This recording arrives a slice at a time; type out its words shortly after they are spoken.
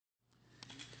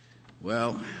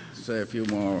Well, say a few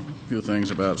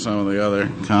things about some of the other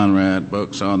Conrad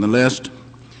books on the list.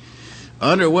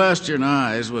 Under Western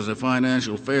Eyes was a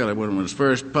financial failure when it was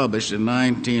first published in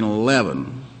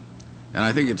 1911, and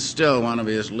I think it's still one of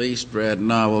his least read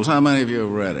novels. How many of you have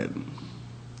read it?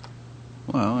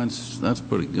 Well, that's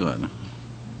pretty good.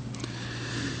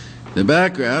 The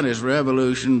background is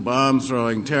revolution,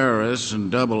 bomb-throwing terrorists,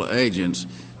 and double agents.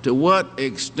 To what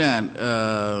extent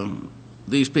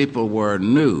these people were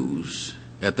news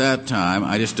at that time,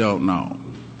 I just don't know.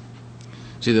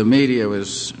 See, the media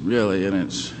was really in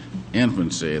its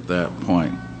infancy at that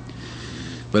point.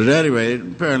 But at any rate,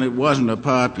 apparently it wasn't a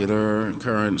popular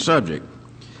current subject.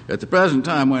 At the present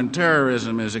time, when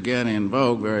terrorism is again in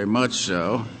vogue, very much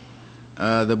so,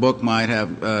 the book might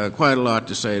have quite a lot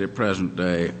to say to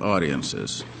present-day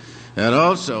audiences. And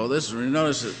also,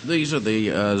 notice that these are the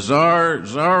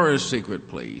Tsarist secret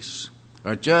police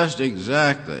are just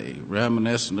exactly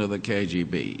reminiscent of the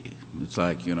KGB. It's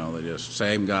like, they're just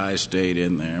same guys stayed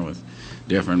in there with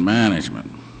different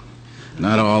management.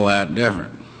 Not all that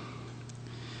different.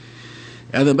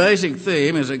 And the basic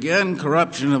theme is, again,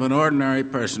 corruption of an ordinary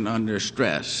person under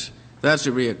stress. That's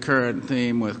a recurrent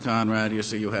theme with Conrad. You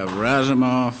see, you have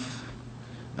Razumov,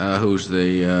 who's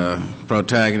the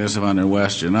protagonist of Under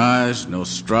Western Eyes,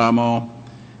 Nostromo,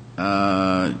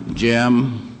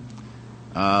 Jim,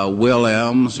 Will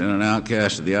Elms in An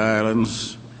Outcast of the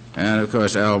Islands, and, of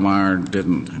course, Elmire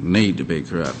didn't need to be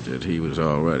corrupted. He was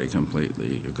already a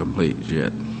complete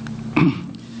jit.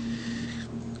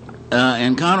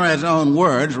 In Conrad's own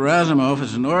words, Razumov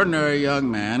is an ordinary young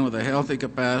man with a healthy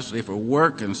capacity for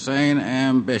work and sane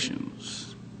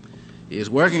ambitions. He is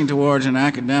working towards an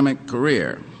academic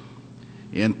career.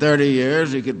 In 30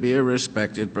 years, he could be a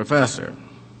respected professor.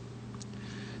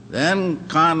 Then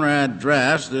Conrad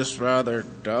drafts this rather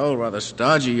dull, rather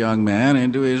stodgy young man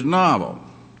into his novel.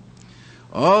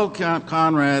 All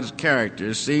Conrad's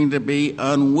characters seem to be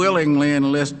unwillingly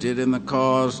enlisted in the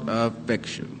cause of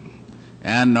fiction.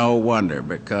 And no wonder,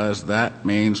 because that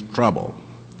means trouble.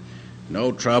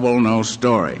 No trouble, no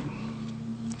story.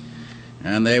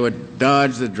 And they would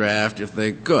dodge the draft if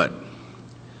they could.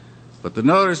 But the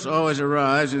notice always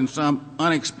arrives in some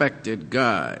unexpected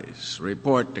guise.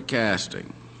 Report to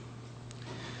casting.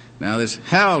 Now, this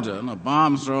Haldon, a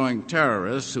bomb-throwing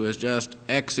terrorist who has just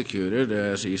executed,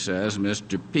 as he says,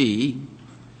 Mr. P.,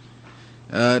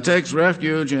 takes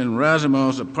refuge in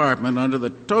Razumov's apartment under the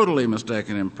totally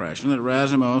mistaken impression that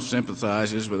Razumov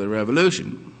sympathizes with the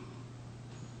revolution.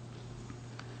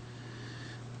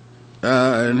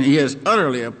 And he is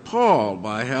utterly appalled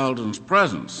by Haldon's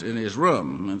presence in his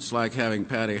room. It's like having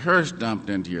Patty Hearst dumped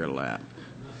into your lap.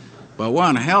 But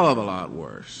one hell of a lot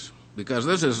worse, because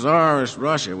this is Tsarist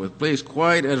Russia with police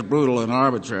quite as brutal and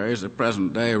arbitrary as the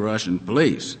present-day Russian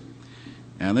police.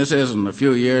 And this isn't a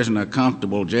few years in a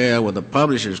comfortable jail with a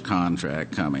publisher's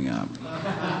contract coming up.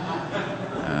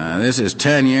 This is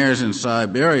 10 years in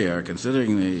Siberia,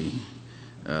 considering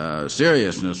the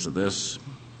seriousness of this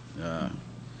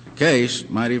case,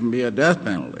 might even be a death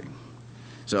penalty.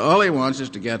 So all he wants is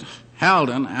to get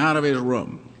Haldon out of his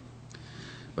room.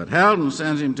 But Haldon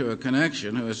sends him to a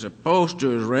connection who is supposed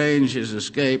to arrange his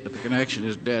escape, but the connection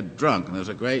is dead drunk. And there's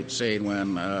a great scene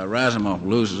when Razumov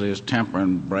loses his temper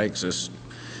and breaks his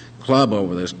club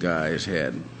over this guy's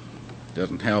head.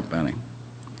 Doesn't help any.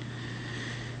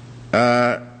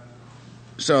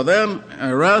 So then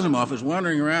Razumov is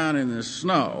wandering around in the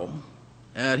snow,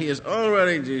 and he has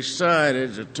already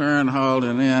decided to turn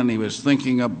Haldon in. He was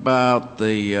thinking about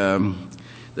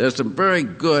there's some very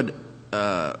good,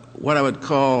 what I would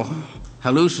call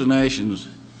hallucinations.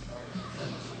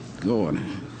 Go on.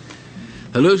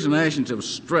 Hallucinations of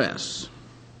stress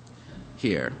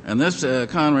here. And this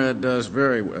Conrad does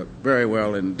very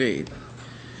well indeed.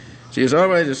 She has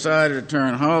already decided to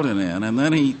turn Haldon in, and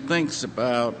then he thinks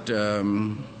about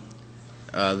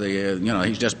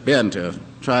he's just been to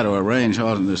try to arrange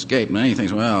Haldon's escape, and then he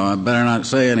thinks, well, I better not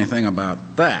say anything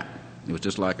about that. It was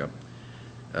just like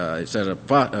it says a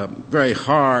very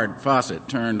hard faucet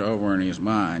turned over in his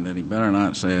mind, that he better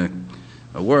not say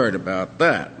a word about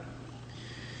that.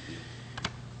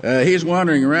 He's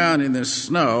wandering around in this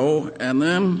snow, and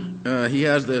then he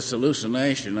has this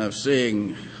hallucination of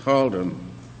seeing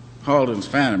Haldon's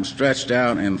phantom stretched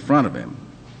out in front of him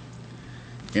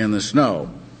in the snow.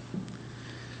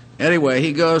 Anyway,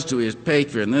 he goes to his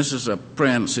patron. This is a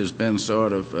prince who's been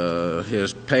sort of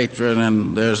his patron,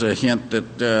 and there's a hint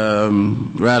that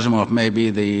Razumov may be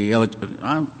the...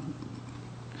 I'm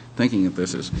thinking that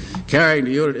this is carrying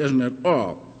to you, it isn't at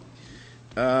all.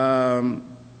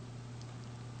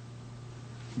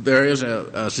 There is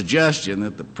a suggestion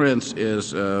that the prince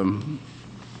is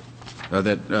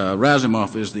that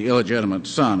Razumov is the illegitimate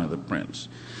son of the prince.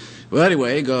 Well,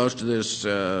 anyway, he goes to this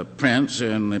prince,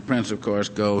 and the prince, of course,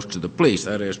 goes to the police,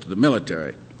 that is, to the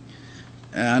military.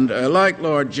 And like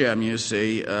Lord Jim, you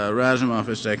see, Razumov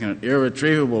has taken an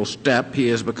irretrievable step. He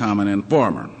has become an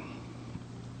informer.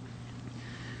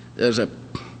 There's a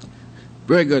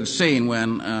very good scene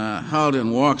when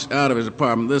Halden walks out of his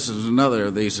apartment. This is another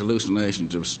of these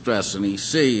hallucinations of stress, and he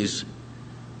sees,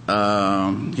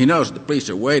 he knows the police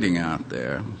are waiting out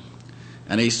there,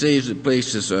 and he sees the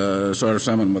police as sort of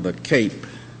someone with a cape,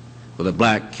 with a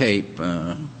black cape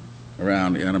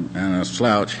around and a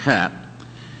slouch hat.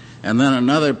 And then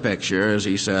another picture, as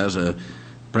he says,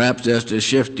 perhaps just a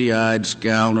shifty-eyed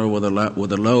scoundrel with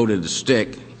a loaded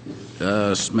stick,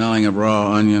 smelling of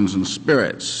raw onions and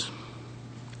spirits.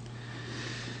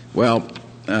 Well,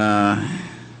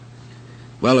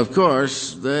 of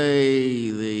course,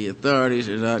 the authorities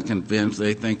are not convinced.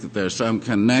 They think that there's some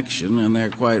connection, and they're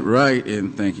quite right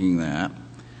in thinking that.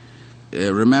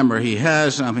 Remember, he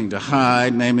has something to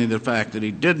hide, namely the fact that he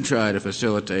did try to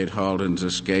facilitate Halden's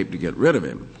escape to get rid of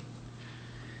him.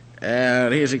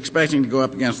 And he's expecting to go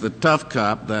up against the tough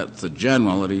cop, that's the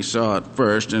general that he saw at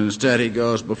first, and instead he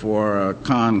goes before a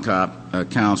con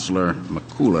cop, Counselor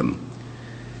McCoolin.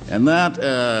 And that,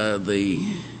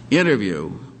 the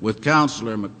interview with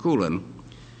Counselor McCoolin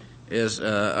is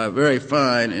very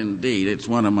fine indeed. It's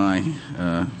one of my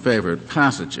favorite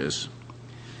passages.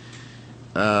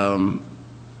 I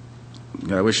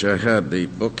wish I had the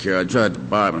book here. I tried to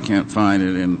buy it, but I can't find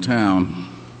it in town.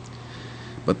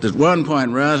 But at one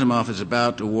point, Razumov is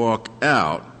about to walk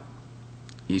out.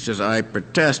 He says, "I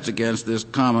protest against this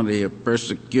comedy of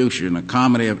persecution, a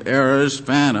comedy of errors,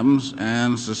 phantoms,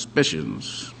 and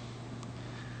suspicions.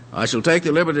 I shall take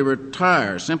the liberty to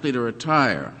retire, simply to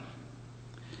retire."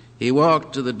 He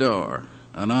walked to the door.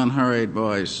 An unhurried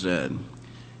voice said,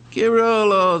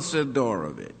 "Kirilo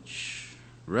Sidorovich."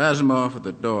 Razumov at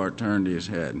the door turned his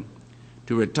head.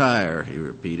 "To retire," he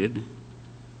repeated.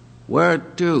 "Where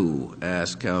to?"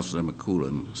 asked Counselor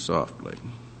McCoolin softly.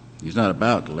 He's not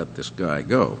about to let this guy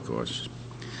go, of course.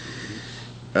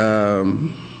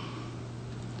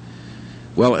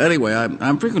 Well, anyway,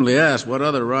 I'm frequently asked what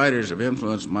other writers have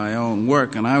influenced my own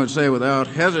work, and I would say without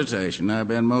hesitation I've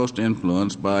been most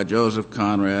influenced by Joseph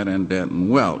Conrad and Denton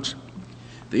Welch.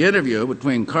 The interview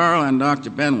between Carl and Dr.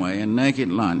 Benway in Naked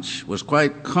Lunch was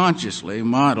quite consciously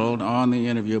modeled on the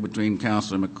interview between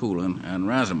Counselor McCoolin and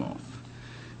Razumov.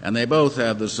 And they both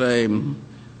have the same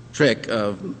trick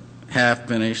of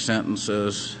half-finished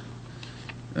sentences,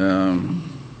 and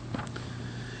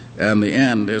the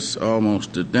end is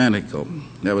almost identical.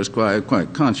 That was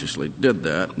quite consciously did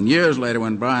that. And years later,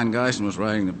 when Brion Gysin was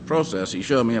writing The Process, he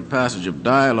showed me a passage of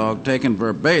dialogue taken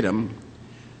verbatim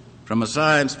from a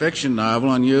science fiction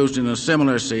novel and used in a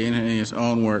similar scene in his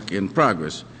own work in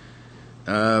progress.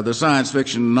 The science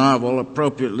fiction novel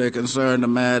appropriately concerned a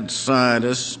mad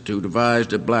scientist who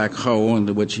devised a black hole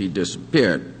into which he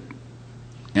disappeared.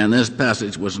 And this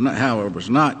passage was not, however, was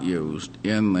not used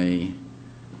in the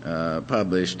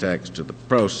published text of The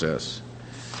Process.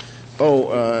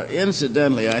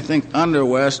 Incidentally, I think Under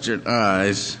Western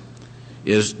Eyes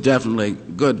is definitely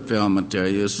good film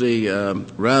material. You see,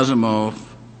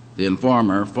 Razumov, the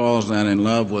informer, falls then in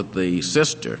love with the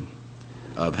sister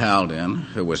of Halden,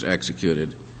 who was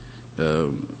executed,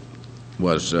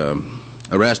 was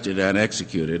arrested and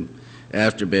executed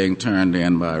after being turned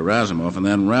in by Razumov. And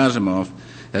then Razumov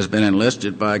has been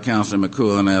enlisted by Counselor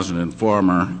McCoolin as an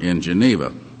informer in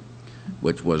Geneva,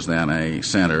 which was then a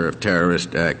center of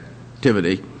terrorist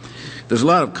activity. There's a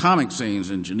lot of comic scenes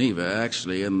in Geneva,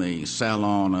 actually, in the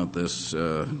salon of this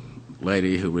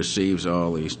lady who receives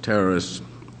all these terrorists.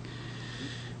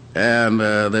 And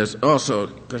there's also,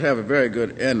 could have a very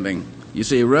good ending. You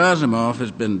see, Razumov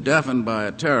has been deafened by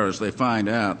a terrorist. They find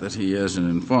out that he is an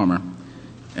informer,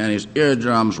 and his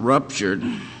eardrums ruptured,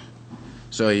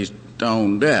 so he's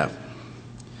stone deaf.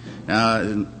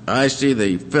 Now, I see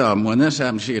the film. When this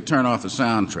happens, she could turn off the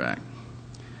soundtrack.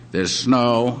 There's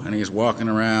snow, and he's walking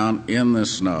around in the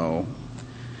snow.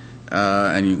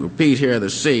 And you repeat here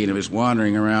the scene of his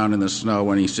wandering around in the snow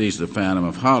when he sees the phantom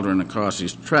of Halden across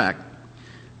his track.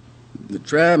 The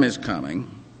tram is coming,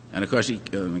 and of course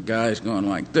the guy's going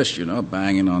like this,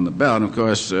 banging on the bell. And of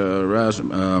course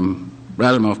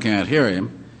Razumov can't hear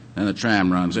him, and the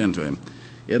tram runs into him.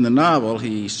 In the novel,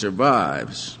 he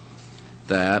survives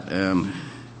that and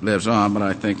lives on, but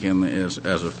I think as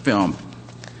a film,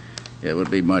 it would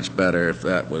be much better if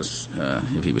that was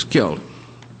if he was killed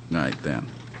right then.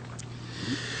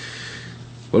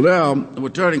 Well, now we're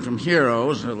turning from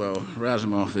heroes, although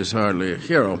Razumov is hardly a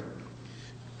hero,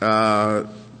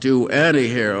 to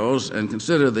anti-heroes and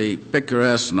consider the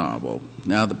picaresque novel.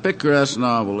 Now, the picaresque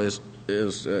novel is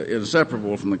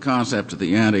inseparable from the concept of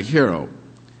the anti-hero.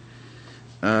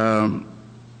 And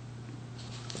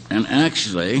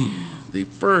actually,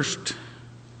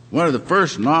 one of the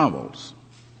first novels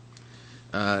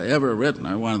ever written,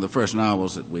 or one of the first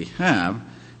novels that we have,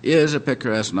 is a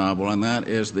picaresque novel, and that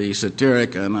is the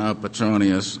Satyricon of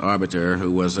Petronius Arbiter,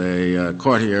 who was a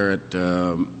courtier at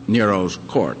Nero's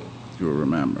court, if you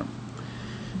remember.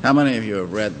 How many of you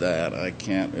have read that? I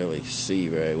can't really see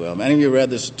very well. Many of you read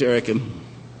the Satyricon?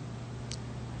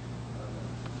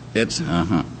 It's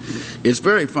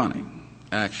very funny,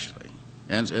 actually,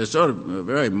 and it's sort of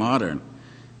very modern.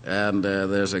 And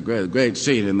there's a great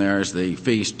scene in there is the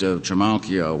Feast of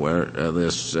Trimalchio, where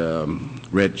this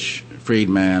rich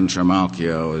freedman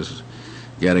Trimalchio is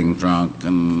getting drunk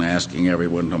and asking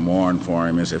everyone to mourn for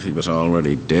him as if he was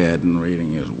already dead, and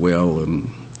reading his will.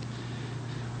 And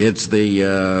it's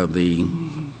not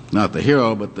the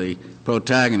hero, but the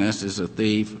protagonist is a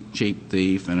thief, cheap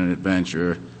thief, and an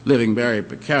adventurer living very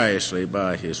precariously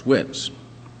by his wits.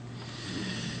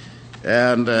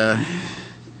 And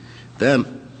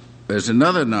then there's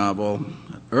another novel.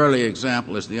 Early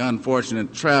example is The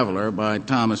Unfortunate Traveler by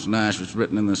Thomas Nash, which was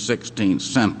written in the 16th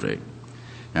century.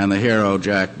 And the hero,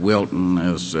 Jack Wilton,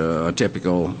 is a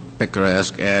typical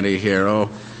picaresque anti-hero.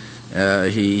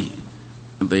 He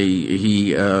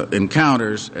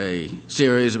encounters a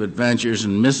series of adventures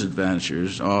and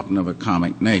misadventures, often of a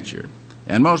comic nature.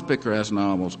 And most picaresque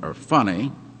novels are funny,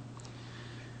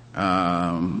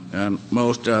 and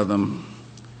most of them,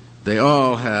 they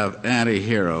all have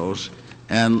anti-heroes,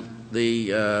 and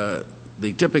the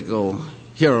typical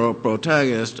hero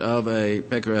protagonist of a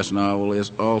picaresque novel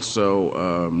is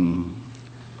also,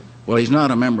 well, he's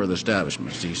not a member of the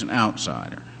establishment. He's an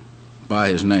outsider by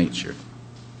his nature.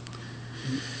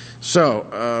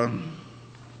 So,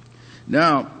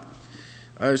 now,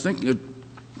 I was thinking of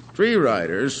three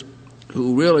writers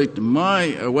who really, to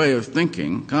my way of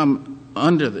thinking, come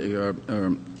under the,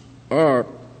 are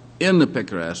in the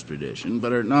picaresque tradition,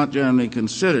 but are not generally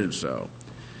considered so.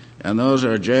 And those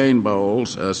are Jane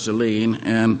Bowles, Celine,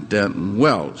 and Denton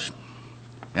Welch.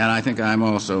 And I think I'm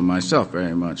also myself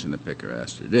very much in the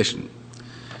picaresque tradition.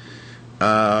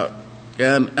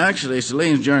 And actually,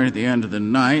 Celine's Journey at the End of the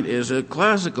Night is a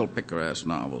classical picaresque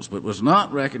novel, but was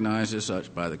not recognized as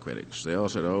such by the critics. They all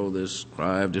said, oh, this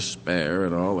cry of despair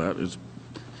and all that it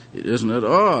isn't at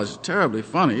all. It's a terribly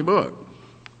funny book.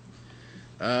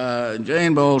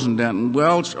 Jane Bowles and Denton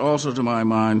Welch, also to my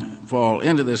mind, fall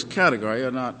into this category,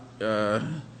 are not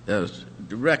as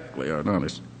directly, or not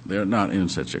as, they're not in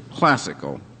such a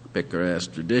classical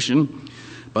picaresque tradition,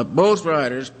 but both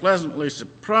writers pleasantly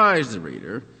surprise the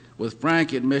reader with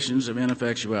frank admissions of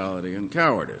ineffectuality and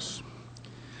cowardice.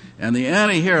 And the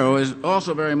anti-hero is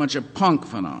also very much a punk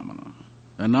phenomenon,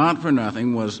 and not for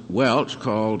nothing was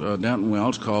Denton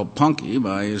Welch called punky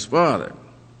by his father.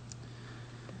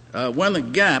 When the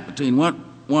gap between what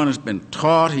one has been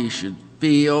taught he should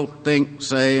feel, think,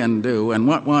 say, and do, and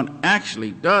what one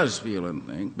actually does feel and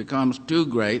think becomes too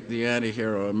great, the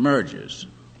anti-hero emerges.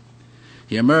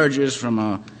 He emerges from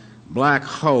a black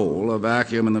hole, a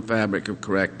vacuum in the fabric of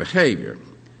correct behavior,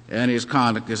 and his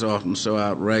conduct is often so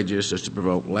outrageous as to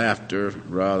provoke laughter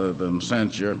rather than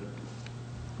censure.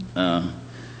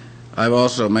 I've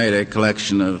also made a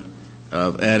collection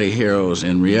of anti-heroes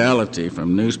in reality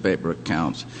from newspaper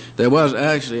accounts. There was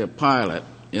actually a pilot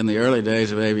in the early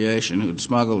days of aviation who'd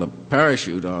smuggled a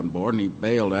parachute on board, and he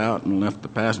bailed out and left the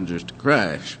passengers to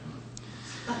crash.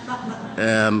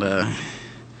 And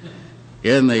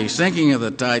in the sinking of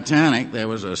the Titanic, there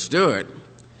was a steward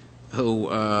who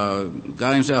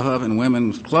got himself up in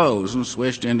women's clothes and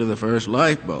swished into the first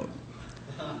lifeboat.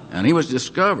 And he was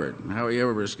discovered. How he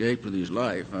ever escaped with his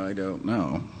life, I don't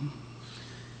know.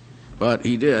 But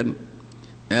he did.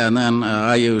 And then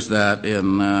I used that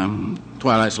in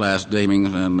Twilight's Last Gleaming,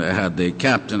 and I had the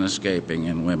captain escaping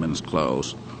in women's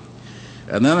clothes.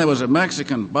 And then there was a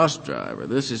Mexican bus driver.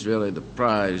 This is really the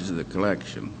prize of the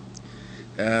collection.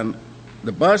 And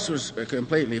the bus was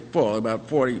completely full, about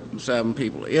 47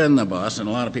 people in the bus, and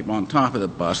a lot of people on top of the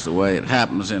bus, the way it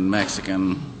happens in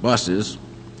Mexican buses.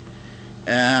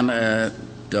 And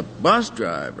the bus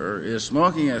driver is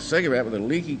smoking a cigarette with a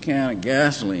leaky can of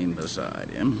gasoline beside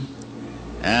him,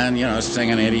 and,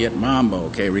 singing idiot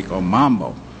mambo, que rico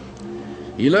mambo.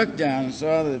 He looked down and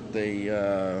saw that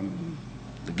the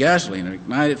gasoline had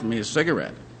ignited from his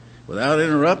cigarette. Without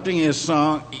interrupting his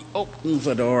song, he opens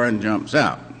the door and jumps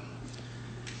out.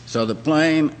 So the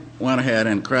plane went ahead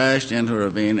and crashed into a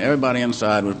ravine. Everybody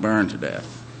inside was burned to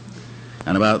death.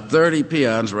 And about 30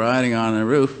 peons riding on the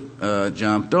roof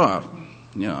jumped off.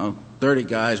 30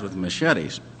 guys with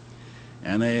machetes.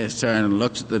 And they turned and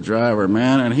looked at the driver,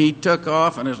 man, and he took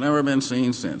off and has never been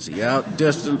seen since. He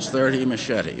outdistanced 30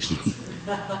 machetes.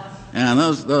 And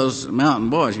those mountain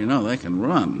boys, they can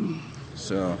run.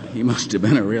 So he must have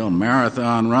been a real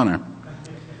marathon runner.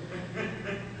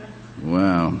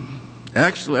 Wow.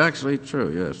 Actually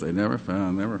true, yes. They never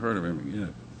heard of him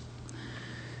again.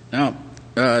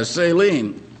 Now,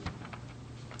 Saline,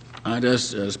 I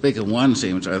just speak of one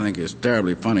scene which I think is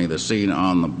terribly funny, the scene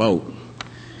on the boat.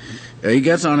 He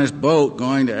gets on his boat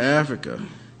going to Africa,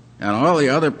 and all the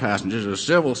other passengers are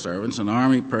civil servants and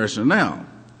army personnel.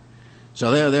 So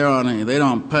they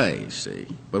don't pay, see.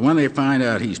 But when they find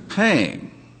out he's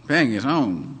paying his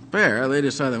own fare, they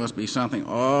decide there must be something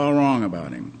all wrong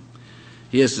about him.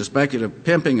 He is suspected of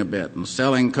pimping a bit and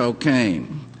selling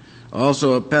cocaine,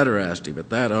 also a pederasty, but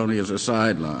that only is a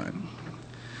sideline.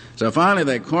 So finally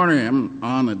they corner him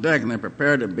on the deck and they're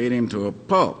prepared to beat him to a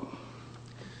pulp.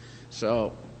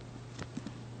 So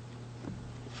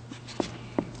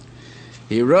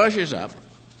he rushes up,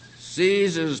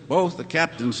 seizes both the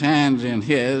captain's hands in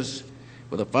his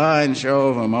with a fine show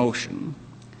of emotion,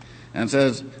 and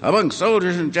says, "Among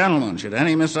soldiers and gentlemen, should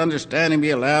any misunderstanding be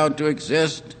allowed to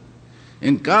exist?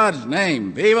 In God's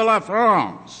name, vive la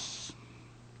France!"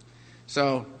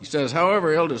 So he says,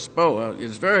 however ill-disposed,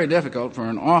 it's very difficult for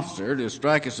an officer to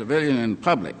strike a civilian in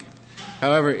public.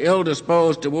 However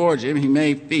ill-disposed towards him he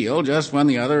may feel just when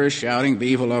the other is shouting,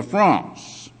 "Vive la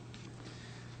France!"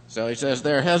 So he says,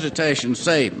 their hesitation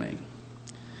saved me.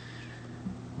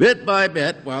 Bit by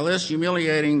bit, while this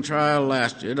humiliating trial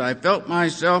lasted, I felt my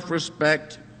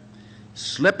self-respect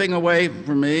slipping away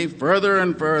from me further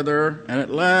and further, and at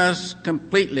last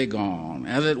completely gone,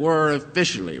 as it were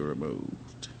officially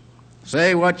removed.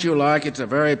 Say what you like, it's a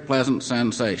very pleasant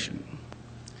sensation.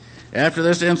 After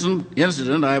this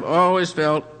incident, I've always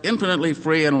felt infinitely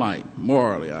free and light,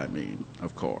 morally, I mean,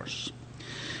 of course.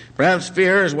 Perhaps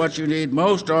fear is what you need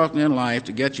most often in life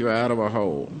to get you out of a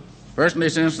hole. Personally,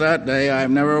 since that day,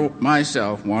 I've never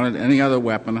myself wanted any other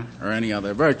weapon or any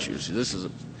other virtues. This is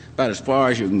about as far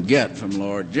as you can get from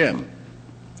Lord Jim.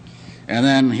 And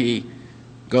then he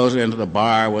goes into the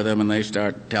bar with him, and they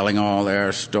start telling all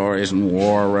their stories and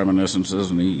war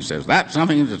reminiscences, and he says, that's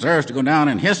something that deserves to go down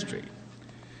in history.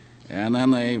 And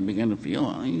then they begin to feel,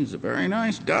 oh, he's a very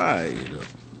nice guy.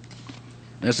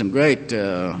 There's some great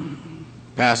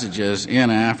passages in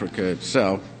Africa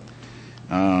itself.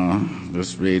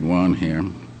 Let's read one here.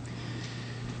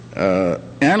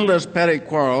 Endless petty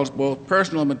quarrels, both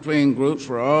personal and between groups,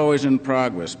 were always in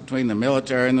progress, between the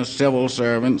military and the civil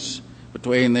servants,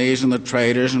 between these and the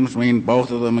traders, and between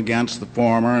both of them against the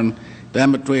former, and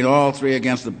then between all three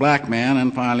against the black man,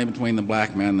 and finally between the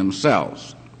black men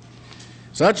themselves.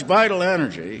 Such vital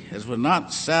energy as was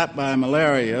not sapped by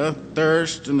malaria,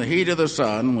 thirst, and the heat of the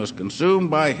sun was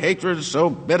consumed by hatred so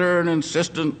bitter and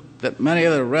insistent that many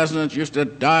of the residents used to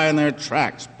die in their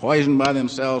tracks, poisoned by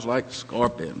themselves like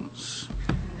scorpions.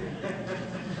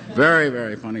 Very,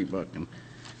 very funny book.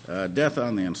 And Death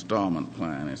on the Installment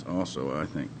Plan is also, I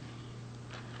think,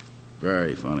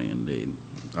 very funny indeed.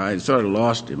 I sort of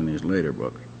lost him in his later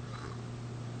book.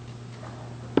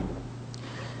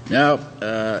 Now,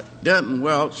 Denton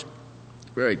Welch,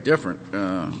 very different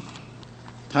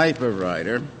type of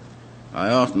writer.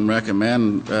 I often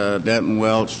recommend Denton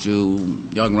Welch to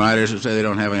young writers who say they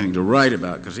don't have anything to write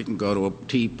about, because he can go to a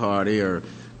tea party or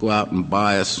go out and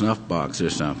buy a snuff box or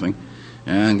something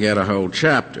and get a whole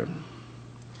chapter.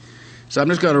 So I'm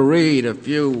just going to read a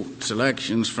few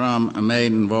selections from A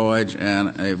Maiden Voyage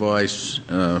and A Voice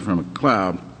from a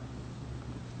Cloud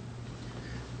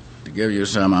to give you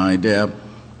some idea.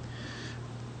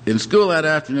 In school that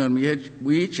afternoon,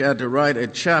 we each had to write a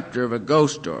chapter of a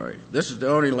ghost story. This is the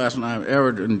only lesson I've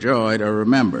ever enjoyed or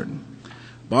remembered.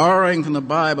 Borrowing from the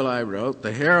Bible, I wrote,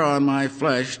 the hair on my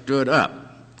flesh stood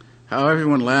up. How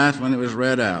everyone laughed when it was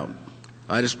read out.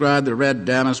 I described the red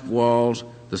damask walls,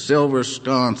 the silver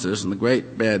sconces, and the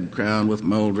great bed crowned with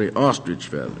moldy ostrich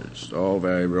feathers. All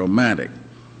very romantic.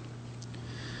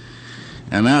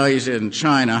 And now he's in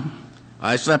China.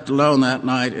 I slept alone that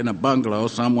night in a bungalow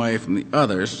some way from the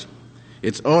others.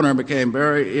 Its owner became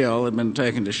very ill, had been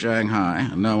taken to Shanghai,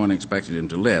 and no one expected him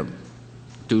to live.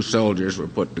 2 soldiers were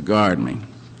put to guard me.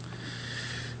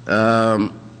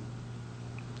 I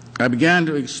began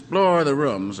to explore the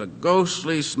rooms. A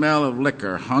ghostly smell of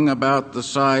liquor hung about the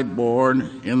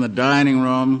sideboard in the dining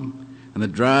room, and the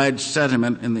dried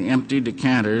sediment in the empty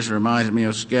decanters reminded me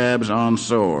of scabs on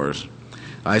sores.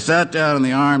 I sat down in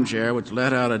the armchair, which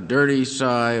let out a dirty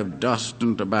sigh of dust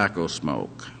and tobacco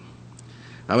smoke.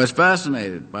 I was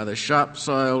fascinated by the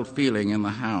sharp-soiled feeling in the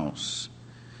house.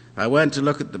 I went to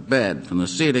look at the bed. From the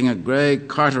ceiling, a gray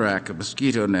carterac of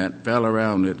mosquito net fell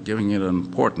around it, giving it an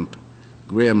important,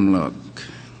 grim look.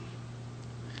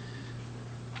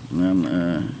 And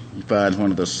then he finds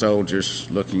one of the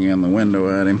soldiers looking in the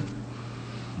window at him.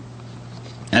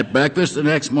 At breakfast the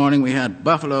next morning, we had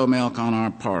buffalo milk on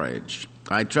our porridge.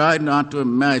 I tried not to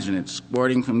imagine it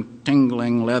squirting from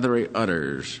tingling, leathery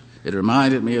udders. It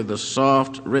reminded me of the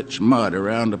soft, rich mud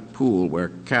around a pool where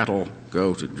cattle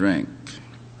go to drink.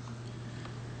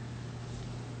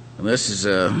 And this is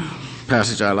a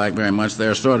passage I like very much.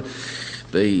 They're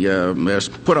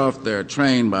put off their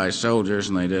train by soldiers,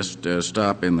 and they just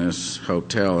stop in this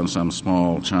hotel in some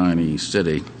small Chinese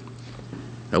city.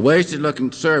 A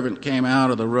wasted-looking servant came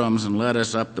out of the rooms and led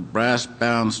us up the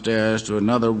brass-bound stairs to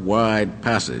another wide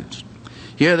passage.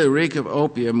 Here the reek of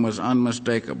opium was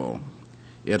unmistakable.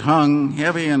 It hung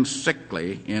heavy and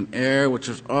sickly in air which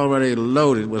was already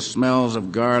loaded with smells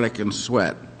of garlic and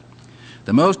sweat.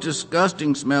 The most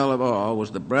disgusting smell of all was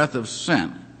the breath of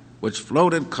scent, which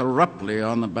floated corruptly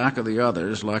on the back of the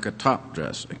others like a top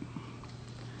dressing.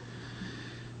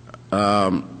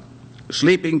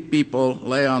 Sleeping people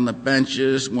lay on the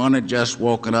benches. One had just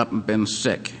woken up and been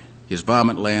sick. His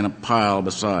vomit lay in a pile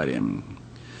beside him.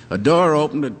 A door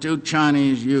opened and 2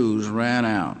 Chinese youths ran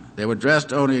out. They were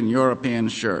dressed only in European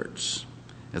shirts.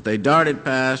 As they darted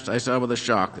past, I saw with a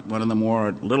shock that one of them wore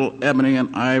a little ebony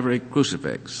and ivory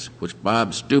crucifix, which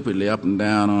bobbed stupidly up and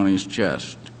down on his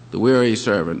chest. The weary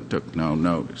servant took no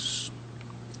notice.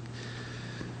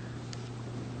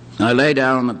 I lay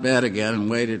down on the bed again and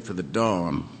waited for the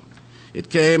dawn. It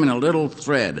came in a little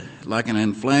thread, like an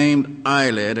inflamed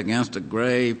eyelid against a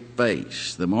gray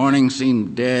face. The morning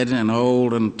seemed dead and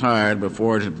old and tired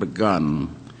before it had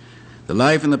begun. The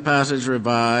life in the passage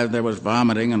revived. There was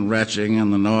vomiting and retching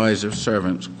and the noise of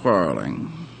servants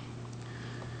quarreling.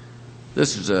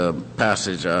 This is a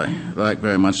passage I like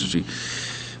very much.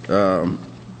 Children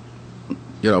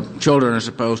are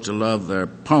supposed to love their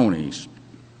ponies.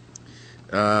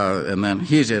 And then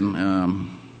he's in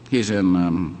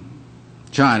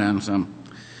China, and some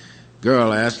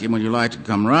girl asked him, "Would you like to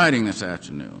come riding this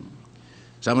afternoon?"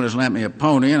 "Someone has lent me a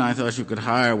pony, and I thought you could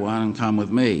hire one and come with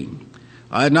me."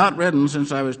 I had not ridden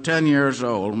since I was 10 years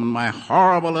old, when my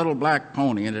horrible little black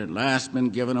pony had at last been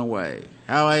given away.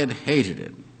 How I had hated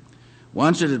it.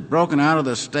 Once it had broken out of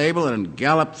the stable and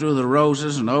galloped through the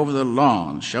roses and over the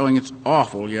lawn, showing its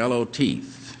awful yellow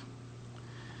teeth.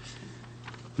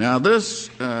 Now this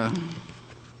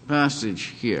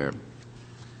passage here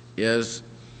is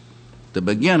the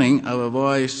beginning of a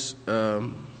voice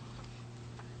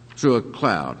through a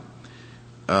cloud.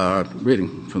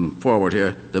 Reading from forward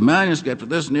here. The manuscript of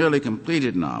this nearly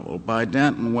completed novel by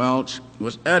Denton Welch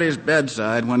was at his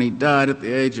bedside when he died at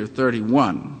the age of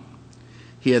 31.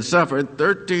 He had suffered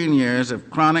 13 years of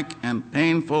chronic and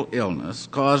painful illness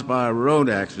caused by a road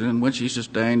accident in which he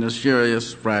sustained a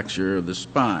serious fracture of the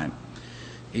spine.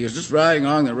 He was just riding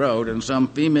along the road, and some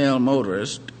female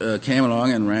motorist came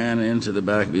along and ran into the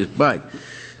back of his bike.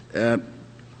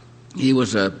 He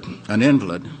was an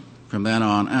invalid from then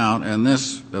on out, and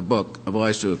this book, A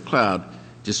Voice Through a Cloud,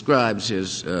 describes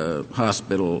his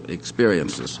hospital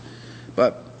experiences.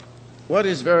 But what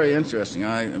is very interesting,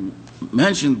 I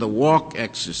mentioned the walk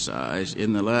exercise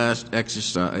in the last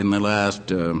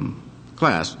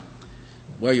class,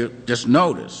 where you just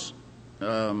notice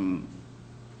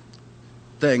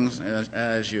things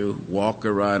as you walk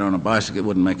or ride on a bicycle. It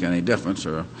wouldn't make any difference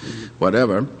or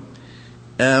whatever.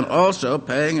 And also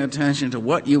paying attention to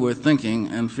what you were thinking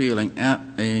and feeling at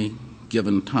a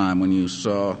given time when you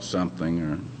saw something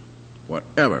or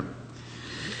whatever.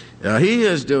 He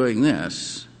is doing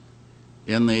this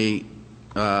in the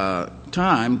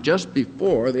time just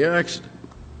before the accident.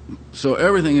 So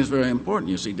everything is very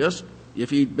important. You see, just if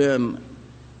he'd been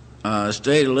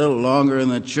stayed a little longer in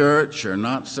the church or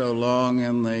not so long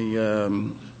in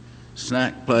the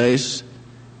snack place,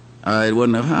 it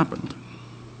wouldn't have happened.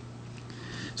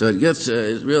 So it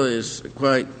really is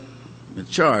quite a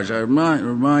charge. I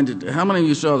reminded, how many of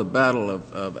you saw the Battle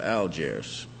of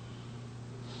Algiers?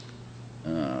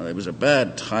 It was a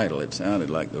bad title. It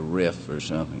sounded like the Riff or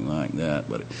something like that,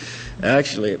 but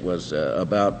actually it was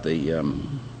about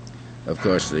of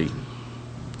course, the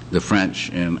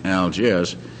French in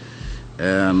Algiers,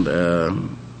 and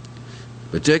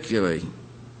particularly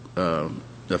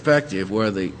effective were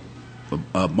the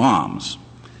bombs.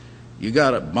 You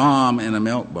got a bomb in a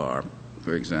milk bar,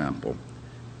 for example,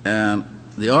 and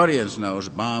the audience knows a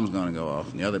bomb's going to go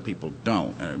off, and the other people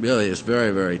don't. And it really is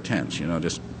very, very tense,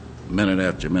 just minute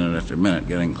after minute after minute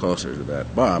getting closer to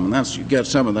that bomb. And you get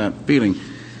some of that feeling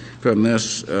from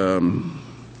this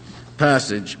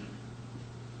passage.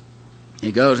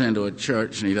 He goes into a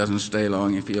church and he doesn't stay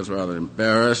long. He feels rather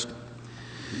embarrassed.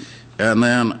 And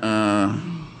then,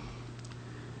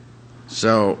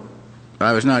 so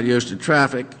I was not used to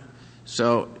traffic.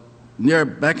 So near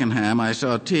Beckenham, I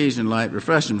saw teas and light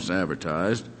refreshments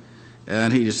advertised,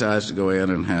 and he decides to go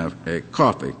in and have a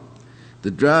coffee.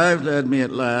 The drive led me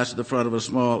at last to the front of a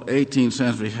small 18th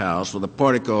century house with a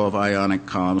portico of Ionic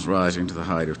columns rising to the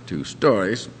height of 2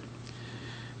 stories.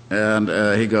 And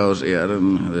he goes in,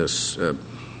 and this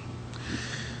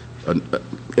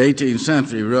 18th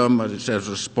century room, as it says,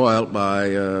 was spoilt by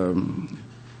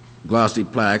glossy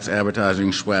plaques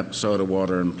advertising Schweppes, soda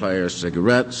water, and Players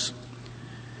cigarettes.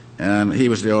 And he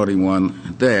was the only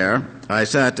one there. I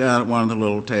sat down at one of the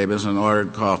little tables and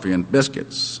ordered coffee and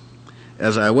biscuits.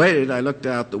 As I waited, I looked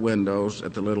out the windows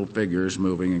at the little figures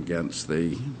moving against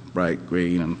the bright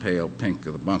green and pale pink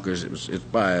of the bunkers. It's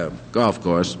by a golf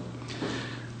course.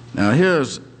 Now,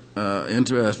 here's an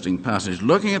interesting passage.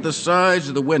 Looking at the sides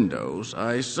of the windows,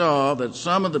 I saw that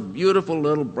some of the beautiful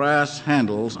little brass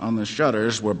handles on the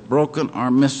shutters were broken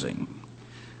or missing.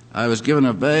 I was given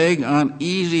a vague,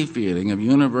 uneasy feeling of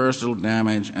universal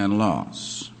damage and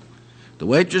loss. The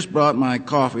waitress brought my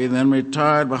coffee, then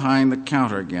retired behind the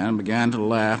counter again and began to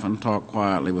laugh and talk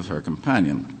quietly with her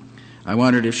companion. I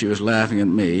wondered if she was laughing at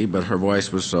me, but her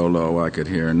voice was so low I could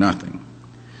hear nothing.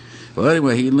 Well,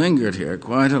 anyway, he lingered here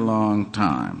quite a long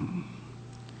time.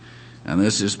 And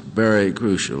this is very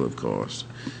crucial, of course.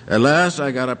 At last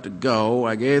I got up to go.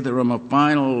 I gave the room a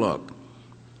final look.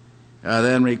 I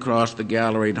then recrossed the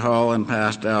galleried hall and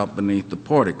passed out beneath the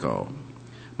portico.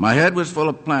 My head was full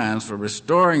of plans for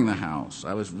restoring the house.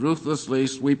 I was ruthlessly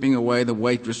sweeping away the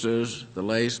waitresses, the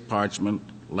lace parchment,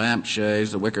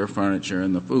 lampshades, the wicker furniture,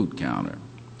 and the food counter.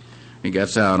 He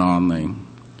gets out on the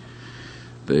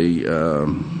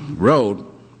road.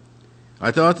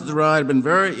 I thought that the ride had been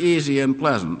very easy and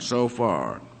pleasant so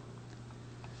far.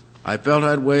 I felt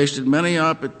I'd wasted many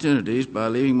opportunities by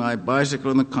leaving my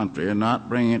bicycle in the country and not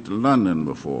bringing it to London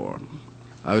before.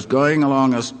 I was going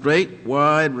along a straight,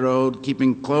 wide road,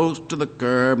 keeping close to the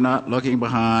curb, not looking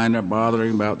behind or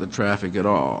bothering about the traffic at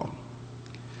all.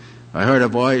 I heard a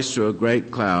voice through a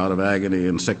great cloud of agony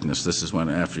and sickness. This is when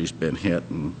after he's been hit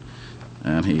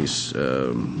and he's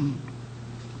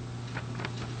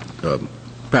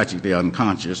practically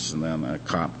unconscious, and then a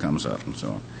cop comes up and so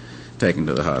on, taken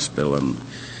to the hospital. And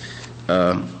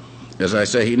as I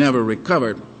say, he never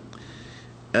recovered.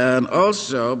 And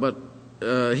also, but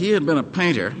he had been a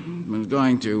painter, was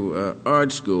going to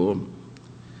art school,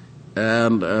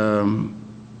 and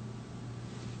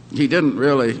he didn't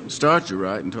really start to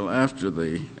write until after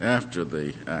the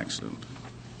accident.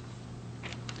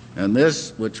 And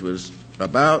this, which was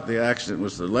about the accident,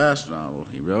 was the last novel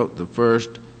he wrote. The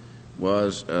first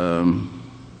was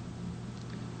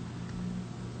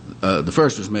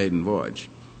Maiden Voyage.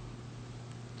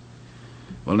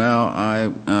 Well, now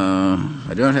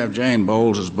I don't have Jane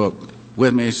Bowles's book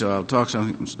with me, so I'll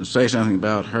say something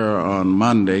about her on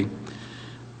Monday.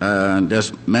 And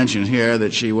just mention here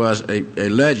that she was a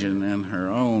legend in her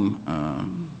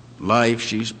own life.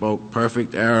 She spoke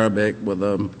perfect Arabic with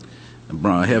a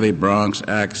heavy Bronx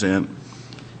accent,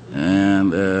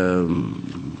 and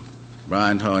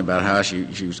Brion told me about how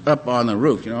she was up on the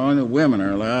roof. You know, only the women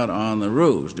are allowed on the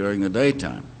roofs during the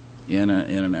daytime in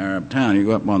an Arab town. You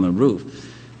go up on the roof,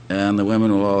 and the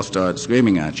women will all start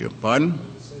screaming at you. Pardon?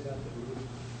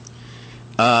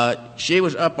 She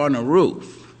was up on the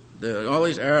roof. All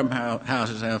these Arab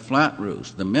houses have flat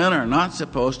roofs. The men are not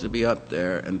supposed to be up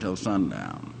there until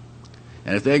sundown.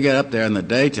 And if they get up there in the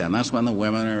daytime, that's when the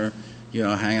women are,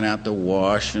 hanging out the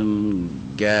wash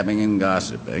and gabbing and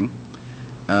gossiping.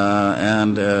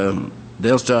 And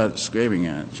they'll start screaming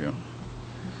at you.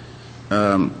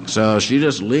 So she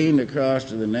just leaned across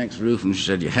to the next roof and she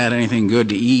said, "You had anything good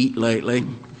to eat lately?"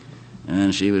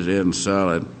 And she was in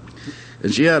solid.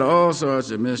 And she had all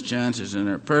sorts of mischances in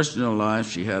her personal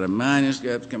life. She had a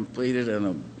manuscript completed, and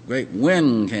a great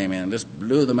wind came in and just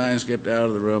blew the manuscript out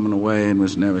of the room and away and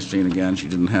was never seen again. She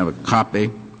didn't have a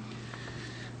copy.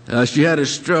 She had a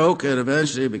stroke and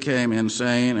eventually became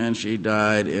insane, and she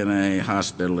died in a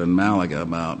hospital in Malaga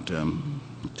about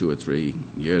 2 or 3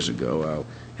 years ago. I'll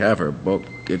have her book.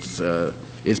 It's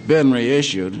been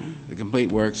reissued. The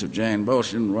complete works of Jane Bowles.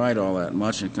 She didn't write all that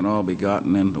much. It can all be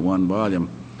gotten into one volume.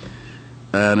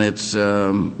 And it's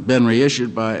been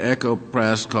reissued by Echo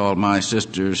Press, called My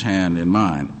Sister's Hand in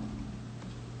Mine.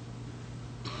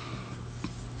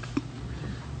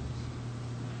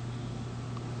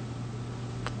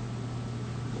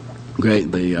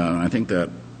 Great. I think that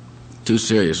Two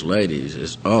Serious Ladies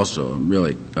is also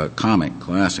really a comic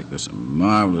classic. There's some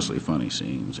marvelously funny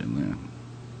scenes in there.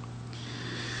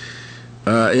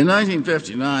 In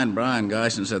 1959, Brion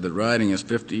Gysin said that writing is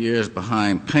 50 years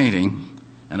behind painting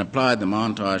and applied the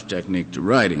montage technique to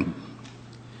writing.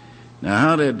 Now,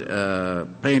 how did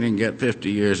painting get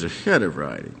 50 years ahead of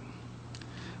writing?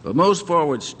 Well, most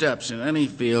forward steps in any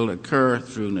field occur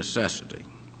through necessity.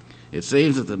 It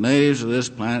seems that the natives of this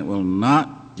planet will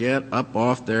not get up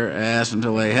off their ass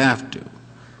until they have to.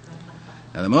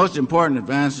 Now, the most important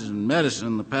advances in medicine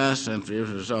in the past century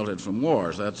have resulted from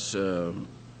wars. That's, they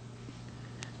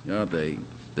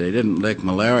didn't lick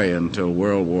malaria until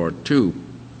World War II.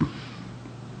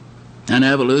 And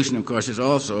evolution, of course, is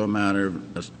also a matter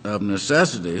of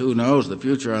necessity. Who knows, the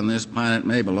future on this planet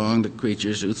may belong to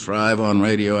creatures who thrive on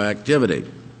radioactivity.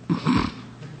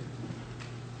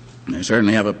 They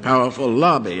certainly have a powerful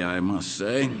lobby, I must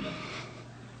say.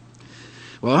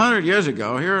 Well, 100 years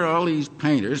ago, here are all these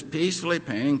painters peacefully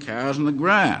painting cows in the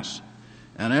grass.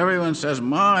 And everyone says,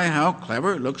 my, how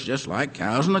clever, it looks just like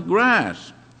cows in the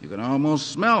grass. You can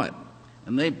almost smell it.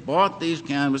 And they bought these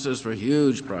canvases for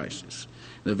huge prices.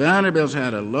 The Vanderbilts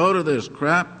had a load of this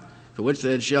crap for which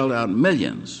they had shelled out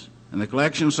millions, and the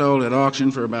collection sold at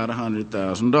auction for about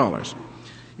 $100,000.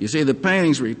 You see, the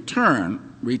paintings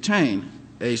retain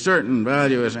a certain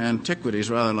value as antiquities,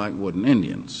 rather like wooden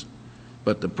Indians.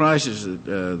 But the prices,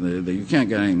 you can't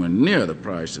get anywhere near the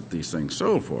price that these things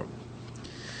sold for.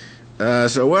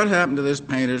 So what happened to this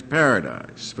painter's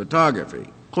paradise? Photography.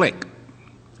 Click.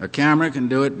 A camera can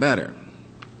do it better.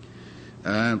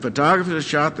 Photographers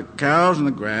shot the cows in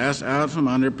the grass out from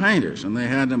under painters, and they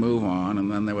had to move on.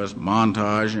 And then there was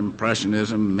montage,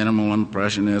 impressionism, minimal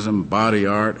impressionism, body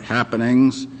art,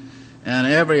 happenings, and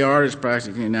every artist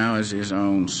practically now has his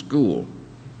own school.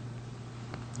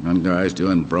 One guy's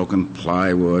doing broken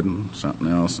plywood and something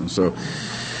else. And so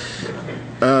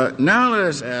now let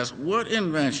us ask, what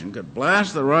invention could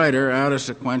blast the writer out of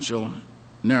sequential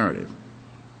narrative?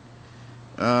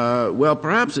 Well,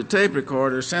 perhaps a tape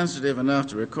recorder sensitive enough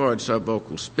to record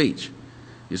subvocal speech.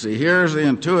 You see, here's the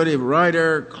intuitive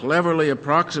writer cleverly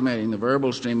approximating the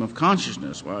verbal stream of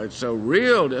consciousness. Why, it's so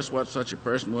real, just what such a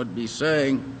person would be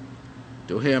saying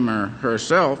to him or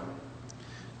herself.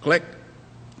 Click,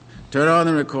 turn on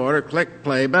the recorder, click,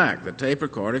 play back. The tape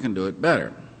recorder can do it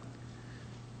better.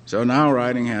 So now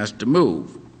writing has to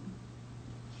move.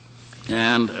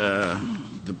 And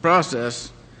the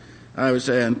process, I would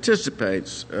say,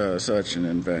 anticipates such an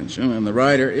invention, and the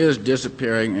writer is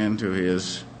disappearing into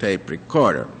his tape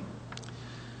recorder.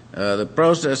 The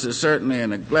process is certainly a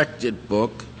neglected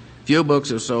book. Few books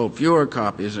have sold fewer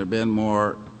copies or been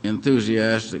more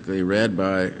enthusiastically read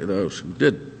by those who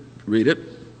did read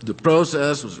it. The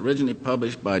process was originally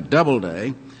published by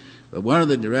Doubleday, but one of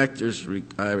the directors,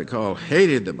 I recall,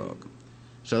 hated the book,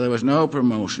 so there was no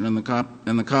promotion, and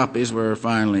the copies were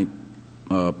finally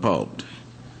pulped.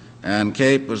 And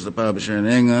Cape was the publisher in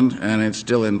England, and it's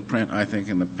still in print, I think,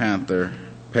 in the Panther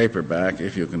paperback,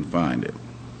 if you can find it.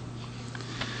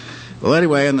 Well,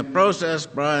 anyway, in the process,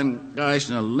 Brion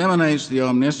Gysin eliminates the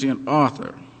omniscient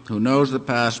author who knows the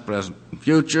past, present, and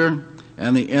future,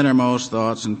 and the innermost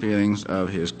thoughts and feelings of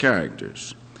his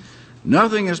characters.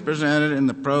 Nothing is presented in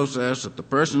the process that the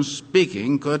person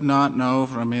speaking could not know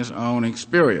from his own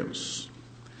experience.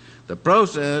 The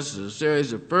process is a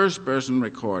series of first-person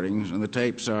recordings, and the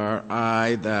tapes are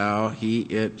I, thou, he,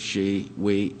 it, she,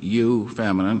 we, you,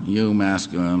 feminine, you,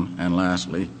 masculine, and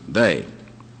lastly, they.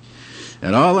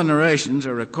 And all the narrations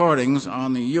are recordings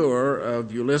on the ewer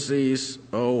of Ulysses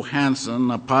O.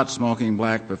 Hanson, a pot-smoking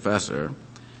black professor,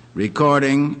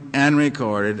 recording and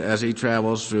recorded as he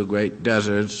travels through great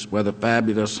deserts where the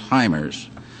fabulous Heimers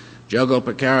juggle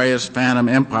precarious phantom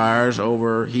empires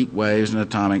over heat waves and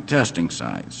atomic testing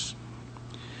sites.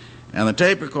 And the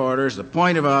tape recorder is the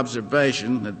point of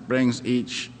observation that brings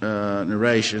each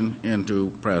narration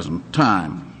into present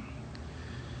time.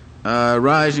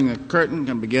 Rising a curtain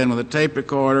can begin with a tape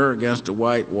recorder against a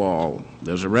white wall.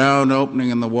 There's a round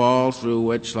opening in the wall through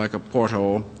which, like a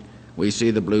porthole, we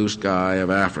see the blue sky of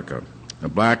Africa. A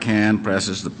black hand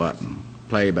presses the button.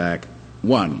 Playback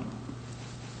 1.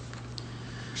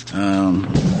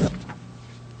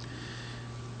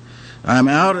 I'm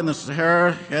out in the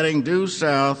Sahara heading due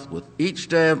south, with each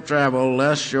day of travel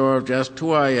less sure of just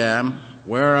who I am,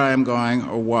 where I am going,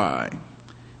 or why.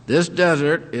 This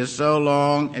desert is so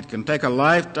long it can take a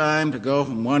lifetime to go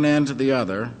from one end to the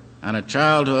other, and a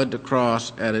childhood to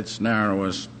cross at its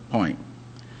narrowest point.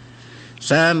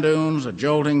 Sand dunes, a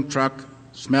jolting truck,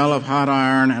 smell of hot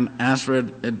iron, and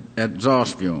acrid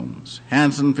exhaust fumes.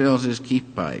 Hanson fills his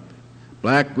keep pipe.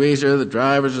 Black Greaser, the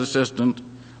driver's assistant,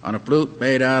 on a flute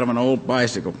made out of an old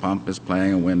bicycle pump is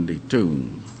playing a windy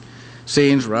tune.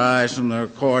 Scenes rise from the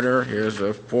recorder. Here's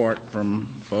a fort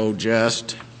from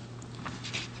Beaugest.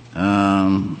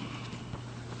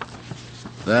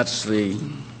 That's the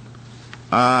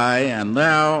I, and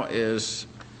thou is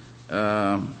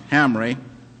Hamri,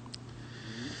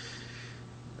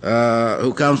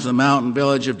 who comes to the mountain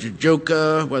village of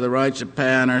Jujuka, where the rites of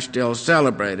Pan are still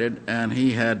celebrated, and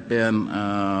he had been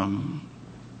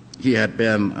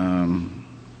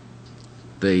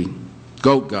the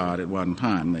goat god at one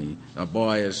time. A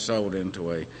boy is sewed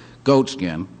into a goat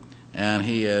skin, and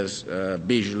he is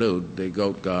Bijaloud, the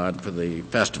goat god, for the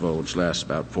festival, which lasts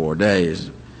about 4 days.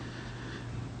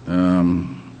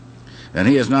 And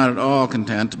he is not at all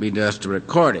content to be just a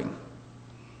recording.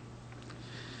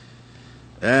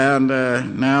 And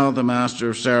now the master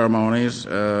of ceremonies,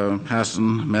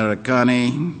 Hassan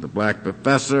Merakani, the black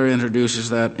professor, introduces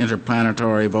that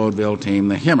interplanetary vaudeville team,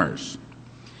 the Himmers.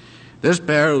 This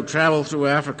pair, who traveled through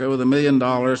Africa with $1 million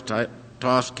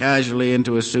tossed casually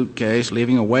into a suitcase,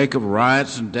 leaving a wake of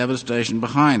riots and devastation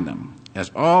behind them,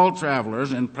 as all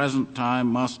travelers in present time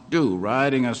must do,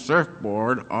 riding a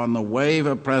surfboard on the wave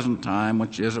of present time,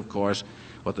 which is, of course,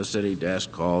 what the city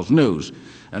desk calls news.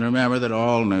 And remember that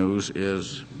all news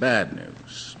is bad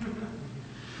news.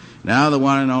 Now the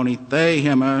one and only Thay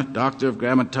Himmer, Doctor of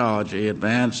Grammatology,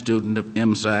 advanced student of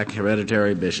IMSAC,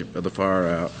 hereditary bishop of the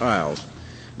Far Isles.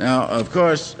 Now, of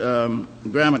course,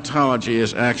 grammatology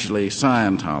is actually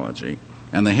Scientology,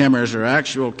 and the Himmers are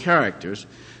actual characters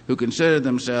who considered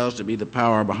themselves to be the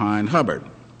power behind Hubbard.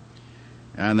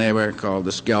 And they were called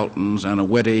the Skeltons, and a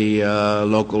witty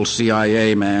local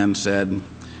CIA man said,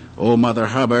 "Old Mother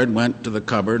Hubbard went to the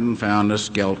cupboard and found a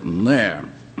skeleton there."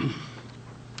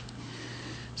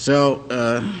 So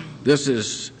this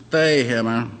is Thay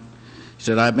Himmer. He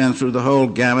said, "I've been through the whole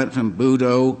gamut from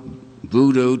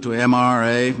voodoo to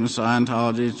MRA, from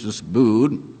Scientology to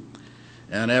Spood,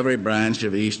 and every branch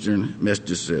of Eastern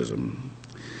mysticism.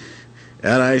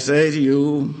 And I say to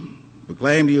you,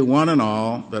 proclaim to you one and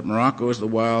all, that Morocco is the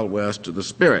Wild West of the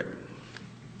spirit."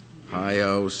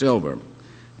 Hi-O Silver.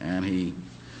 And he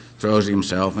throws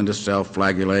himself into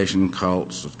self-flagellation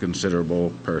cults of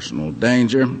considerable personal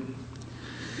danger.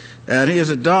 And he is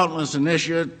a dauntless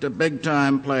initiate, a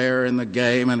big-time player in the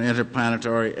game, an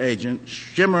interplanetary agent,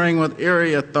 shimmering with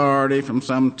eerie authority from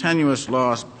some tenuous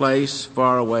lost place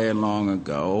far away and long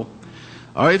ago,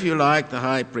 or if you like, the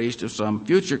high priest of some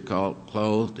future cult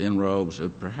clothed in robes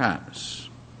of perhaps.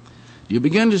 "You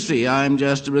begin to see I am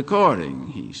just a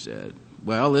recording," he said.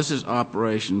 Well, this is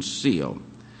Operation Seal.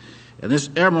 And this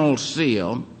emerald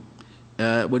seal,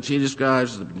 which he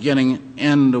describes as the beginning and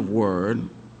end of word,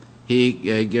 he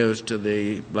gives to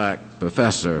the black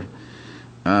professor.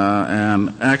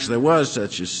 And actually there was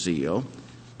such a seal,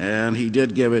 and he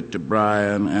did give it to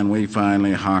Brion, and we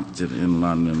finally hawked it in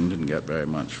London, didn't get very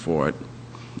much for it.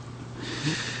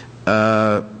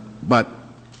 But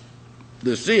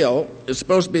the seal is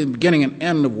supposed to be the beginning and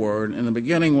end of word, and the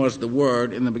beginning was the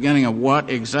word, in the beginning of what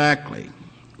exactly?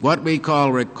 What we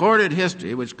call recorded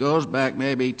history, which goes back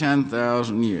maybe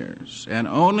 10,000 years, and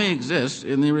only exists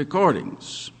in the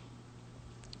recordings.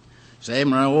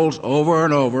 Same rolls over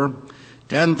and over,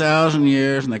 10,000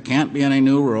 years, and there can't be any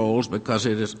new rolls because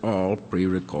it is all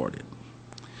pre-recorded.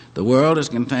 The world is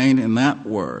contained in that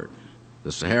word,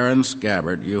 the Saharan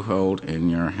scabbard you hold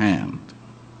in your hand.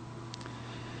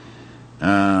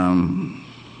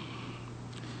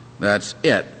 That's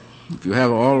it. If you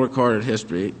have all recorded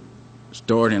history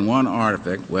stored in one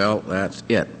artifact, well, that's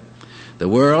it. The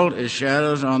world is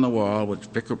shadows on the wall which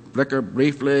flicker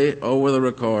briefly over the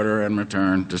recorder and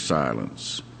return to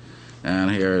silence.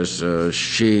 And here's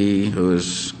she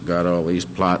who's got all these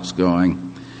plots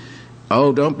going.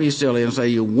 Oh, don't be silly and say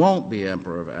you won't be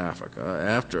Emperor of Africa.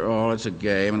 After all, it's a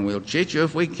game, and we'll cheat you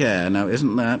if we can. Now,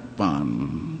 isn't that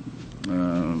fun?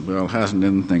 Well, Hassan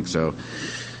didn't think so.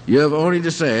 You have only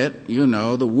to say it. You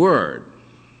know the word.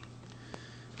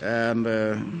 And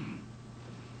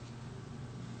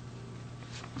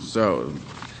so,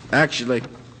 actually,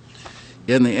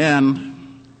 in the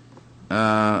end,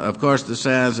 of course, the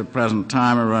sands of present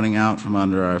time are running out from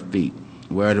under our feet.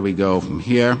 Where do we go from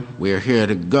here? We are here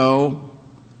to go.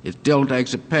 It still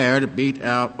takes a pair to beat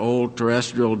out old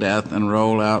terrestrial death and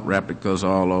roll out replicas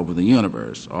all over the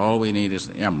universe. All we need is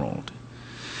the emerald.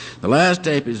 The last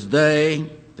tape is they.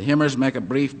 The Himmers make a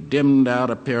brief dimmed-out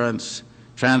appearance,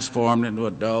 transformed into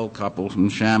a dull couple from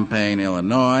Champaign,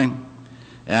 Illinois.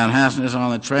 And Hassan is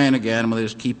on the train again with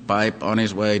his keep pipe on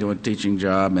his way to a teaching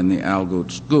job in the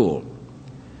Algout School.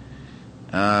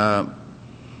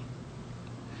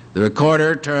 The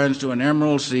recorder turns to an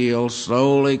emerald seal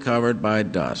slowly covered by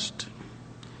dust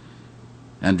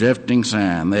and drifting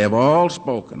sand. They have all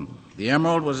spoken. The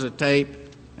emerald was a tape,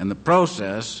 and the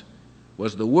process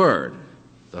was the word,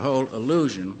 the whole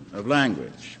illusion of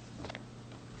language.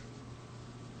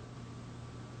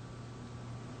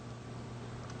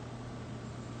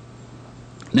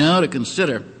 Now to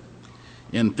consider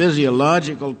in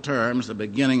physiological terms the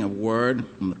beginning of word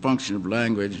and the function of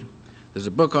language, there's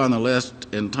a book on the list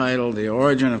entitled The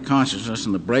Origin of Consciousness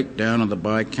and the Breakdown of the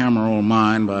Bicameral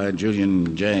Mind by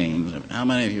Julian Jaynes. How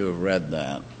many of you have read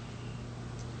that?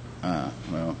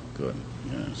 Well, good,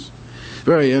 yes.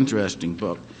 Very interesting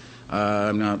book.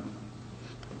 I'm not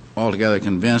altogether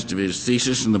convinced of his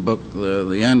thesis, and the book,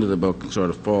 the end of the book sort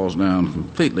of falls down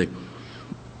completely.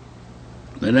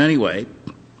 But anyway,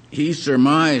 he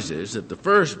surmises that the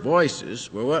first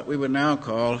voices were what we would now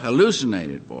call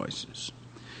hallucinated voices.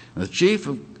 The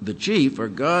chief or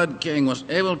God King was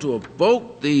able to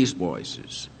evoke these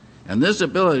voices, and this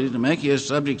ability to make his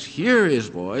subjects hear his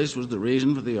voice was the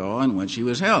reason for the awe in which he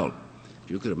was held.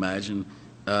 If you could imagine,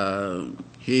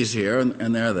 he's here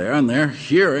and they're there, and they're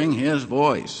hearing his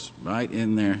voice right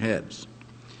in their heads.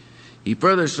 He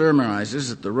further surmises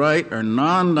that the right or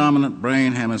non-dominant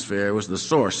brain hemisphere was the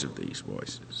source of these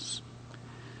voices.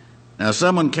 Now,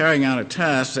 someone carrying out a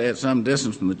task, say at some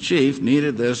distance from the chief,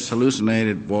 needed this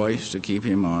hallucinated voice to keep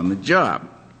him on the job.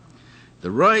 The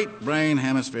right brain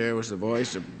hemisphere was the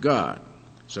voice of God.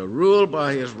 So, ruled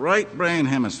by his right brain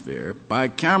hemisphere,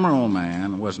 bicameral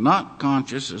man was not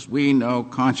conscious as we know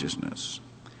consciousness,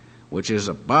 which is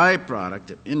a byproduct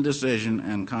of indecision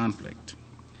and conflict.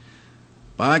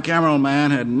 Bicameral man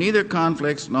had neither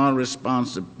conflicts nor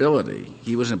responsibility.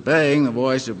 He was obeying the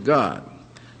voice of God.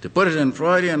 To put it in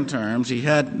Freudian terms, he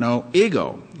had no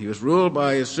ego. He was ruled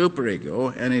by his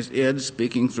superego and his id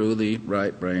speaking through the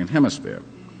right brain hemisphere.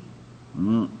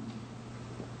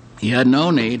 He had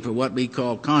no need for what we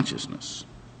call consciousness,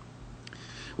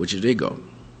 which is ego.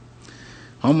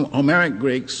 Homeric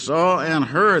Greeks saw and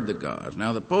heard the gods.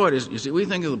 Now the poet is, you see, we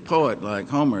think of the poet like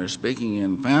Homer as speaking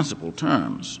in fanciful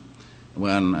terms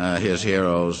when his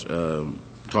heroes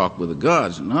talk with the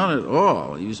gods. Not at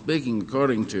all. He was speaking,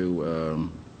 according to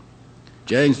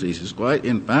Jaynes' thesis, quite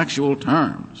in factual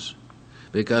terms,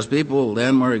 because people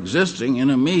then were existing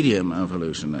in a medium of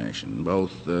hallucination,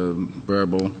 both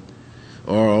verbal,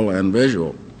 oral, and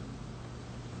visual.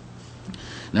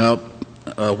 Now,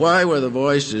 why were the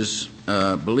voices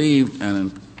believed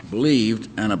and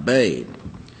obeyed?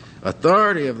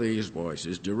 Authority of these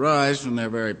voices derives from their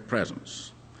very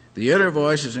presence. The inner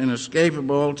voice is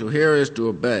inescapable. To hear is to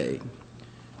obey.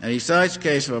 And he cites the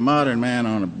case of a modern man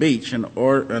on a beach, and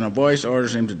a voice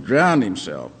orders him to drown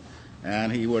himself.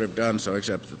 And he would have done so,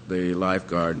 except that the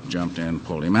lifeguard jumped in and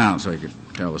pulled him out so he could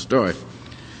tell the story.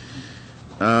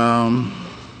 And,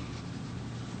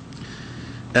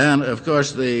 of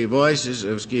course, the voices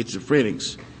of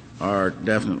schizophrenics are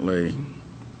definitely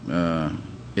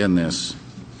in this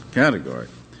category.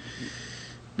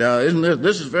 Now,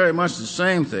 this is very much the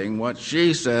same thing, what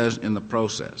she says in the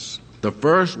process. The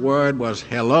first word was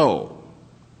hello.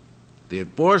 The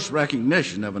enforced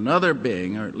recognition of another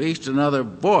being, or at least another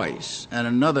voice, and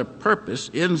another purpose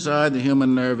inside the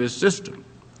human nervous system.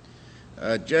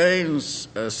 Jaynes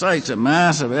cites a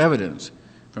mass of evidence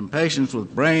from patients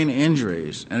with brain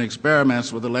injuries and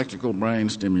experiments with electrical brain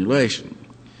stimulation.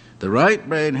 The right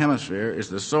brain hemisphere is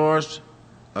the source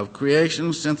of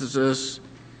creation, synthesis,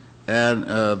 and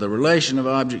the relation of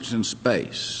objects in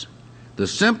space. The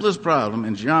simplest problem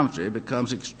in geometry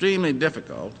becomes extremely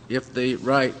difficult if the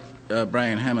right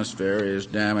brain hemisphere is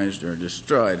damaged or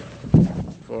destroyed.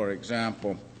 For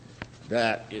example,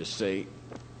 that is, say,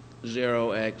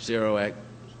 0x, 0x,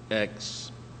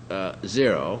 x,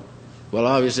 0. Well,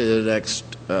 obviously the next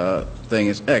thing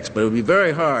is x, but it would be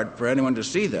very hard for anyone to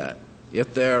see that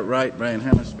if their right brain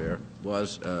hemisphere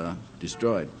was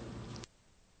destroyed.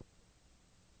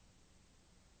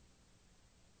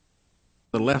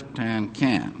 The left hand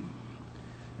can.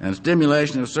 And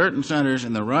stimulation of certain centers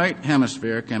in the right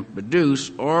hemisphere can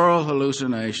produce oral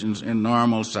hallucinations in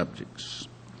normal subjects.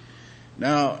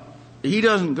 Now, he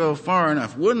doesn't go far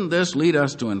enough. Wouldn't this lead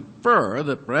us to infer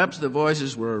that perhaps the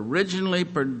voices were originally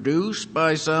produced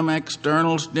by some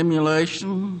external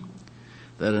stimulation?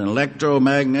 That an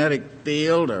electromagnetic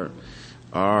field or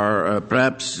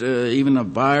perhaps even a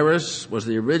virus was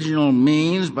the original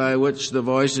means by which the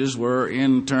voices were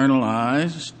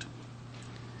internalized,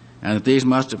 and that these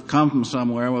must have come from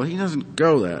somewhere? Well, he doesn't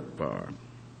go that far,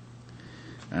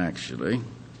 actually.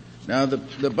 Now, the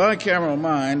bicameral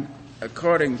mind,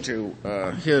 according to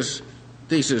his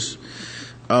thesis,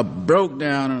 broke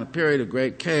down in a period of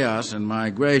great chaos and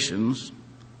migrations,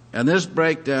 and this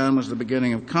breakdown was the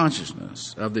beginning of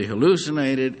consciousness, of the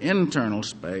hallucinated internal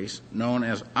space known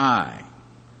as I.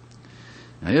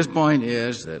 Now, his point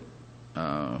is that,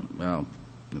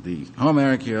 the Homo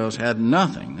erectus had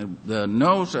nothing,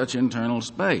 no such internal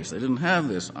space. They didn't have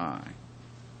this I.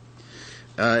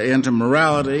 Into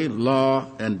morality, law,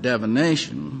 and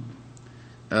divination,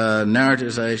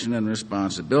 narratization and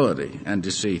responsibility, and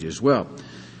deceit as well.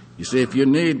 You see, if you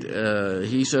need,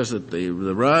 he says that the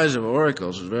rise of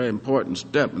oracles is a very important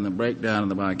step in the breakdown of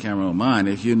the bicameral mind.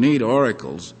 If you need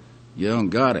oracles, you don't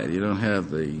got it. You don't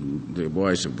have the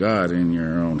voice of God in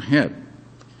your own head.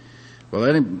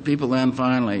 Well, people then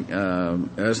finally,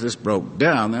 as this broke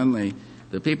down, then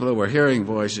the people who were hearing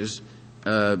voices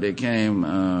became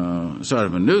sort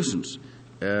of a nuisance.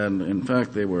 And in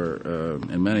fact, they were,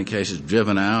 in many cases,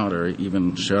 driven out or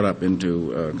even shut up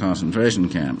into concentration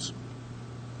camps.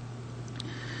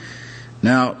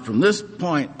 Now, from this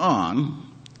point on,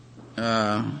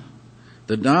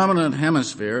 the dominant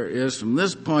hemisphere is from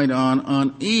this point on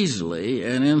uneasily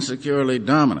and insecurely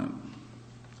dominant.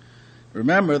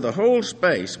 Remember, the whole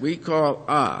space we call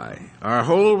I, our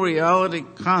whole reality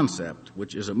concept,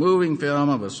 which is a moving film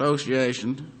of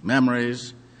association,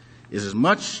 memories, is as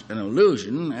much an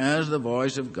illusion as the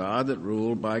voice of God that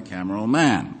ruled bicameral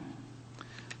man.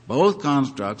 Both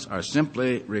constructs are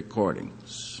simply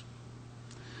recordings.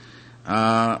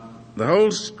 The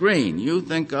whole screen you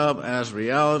think of as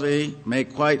reality may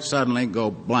quite suddenly go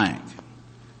blank.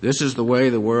 This is the way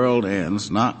the world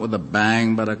ends, not with a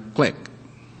bang but a click.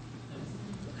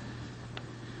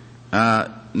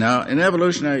 Now, in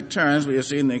evolutionary terms, we have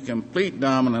seen the complete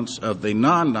dominance of the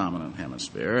non-dominant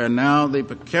hemisphere, and now the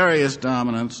precarious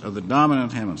dominance of the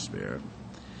dominant hemisphere,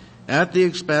 at the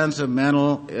expense of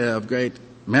great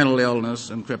mental illness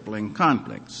and crippling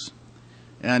conflicts.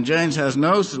 And Jaynes has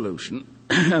no solution,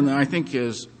 and I think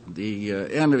the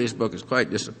end of his book is quite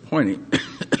disappointing,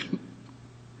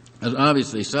 as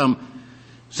obviously some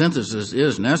synthesis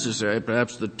is necessary.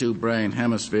 Perhaps the two brain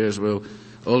hemispheres will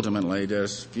ultimately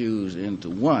just fuse into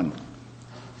one,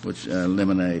 which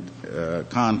eliminate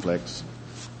conflicts,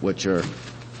 which are,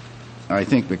 I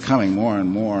think, becoming more and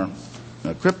more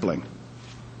crippling.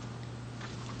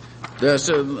 There's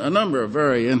a number of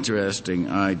very interesting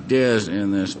ideas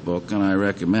in this book, and I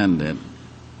recommend it.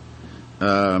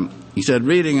 He said,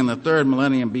 reading in the 3rd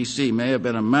millennium BC may have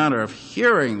been a matter of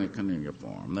hearing the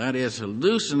cuneiform, that is,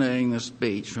 hallucinating the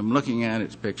speech from looking at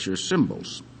its picture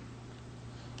symbols.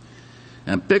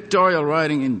 And pictorial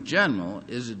writing in general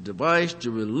is a device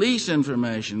to release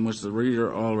information which the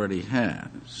reader already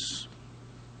has.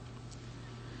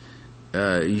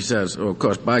 He says, of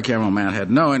course, bicameral man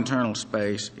had no internal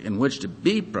space in which to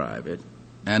be private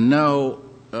and no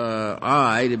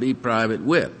I to be private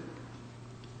with.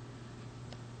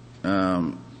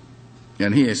 And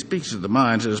he speaks of the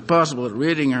minds. It is possible that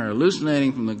reading or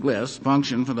hallucinating from the glyphs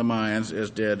function for the minds as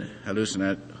did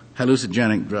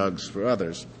hallucinogenic drugs for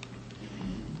others.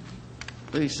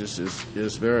 Thesis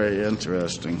is very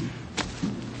interesting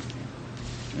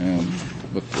and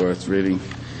book worth reading.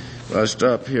 I'll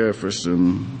stop here for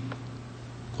some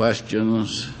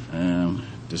questions and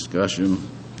discussion.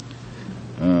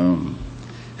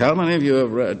 How many of you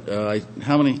have read?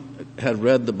 How many had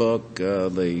read the book,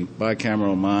 the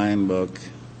Bicameral Mind book?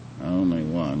 Only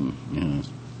one. Yes.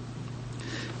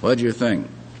 What do you think?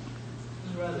 It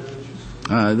was rather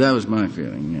interesting. That was my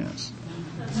feeling. Yes.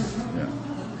 Yeah.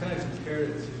 Kind of compared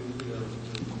it to, the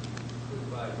book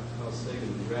by Carl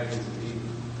Sagan, The Dragons of Eden,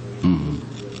 where he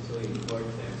goes to the reptilian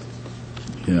cortex.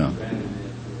 Yeah. Brandon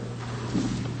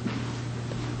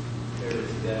compared it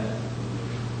to that.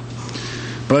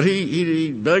 But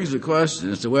he begs the question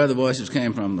as to where the voices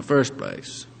came from in the first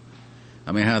place.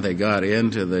 I mean, how they got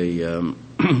into the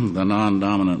the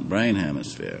non-dominant brain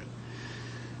hemisphere.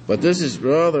 But this is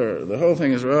rather, the whole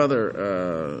thing is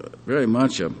rather very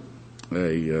much a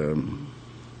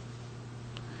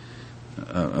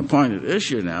pointed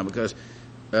issue now, because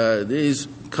these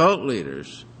cult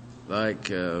leaders like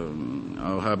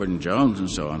Hubbard and Jones and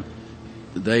so on,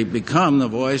 they become the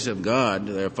voice of God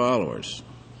to their followers.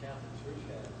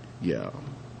 Yeah.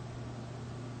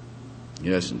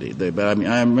 Yes, indeed. But I mean,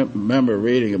 I remember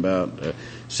reading about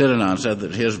Sydenon said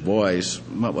that his voice,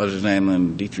 what was his name,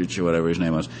 and Dietrich or whatever his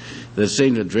name was, that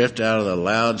seemed to drift out of the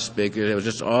loudspeaker. It was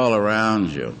just all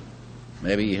around you.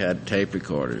 Maybe he had tape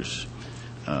recorders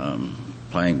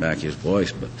playing back his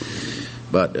voice,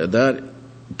 but that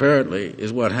apparently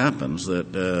is what happens.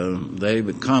 That they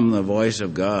become the voice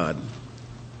of God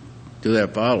to their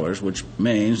followers, which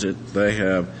means that they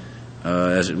have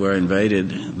as it were,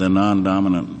 invaded the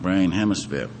non-dominant brain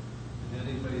hemisphere. And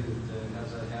anybody that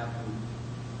has that happen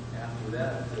after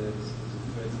that is a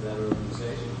threat to that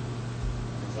organization.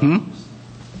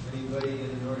 Anybody in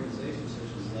an organization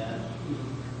such as that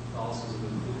also is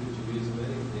included to use of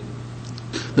anything.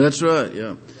 That's right.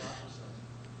 Yeah.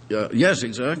 Yeah. Yes.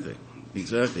 Exactly.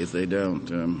 Exactly. If they don't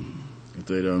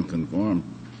conform,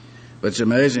 but it's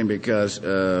amazing because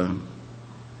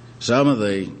some of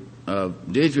the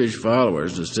Dietrich's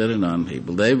followers, the Synanon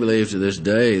people, they believe to this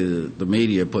day that the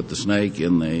media put the snake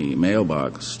in the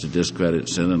mailbox to discredit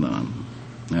Synanon.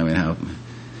 I mean, how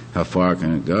far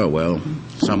can it go? Well,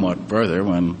 somewhat further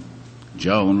when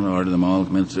Joan ordered them all to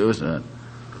commit suicide.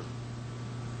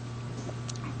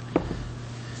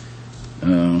 It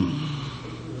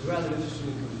was rather interesting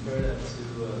to compare that to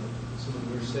some of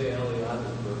Mircea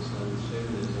Eliade's books on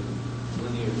shamanism,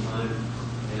 linear time,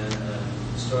 and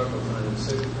historical time and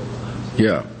cyclical time. Too.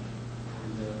 Yeah. And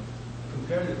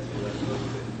compare the two, I suppose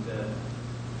couldn't do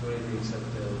anything except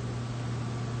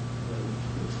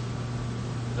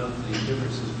note the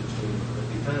differences between them, but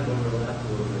they kind of overlap a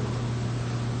little bit.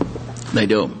 They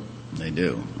do. They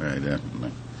do. Very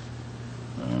definitely.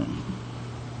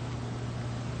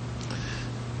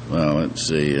 Well, let's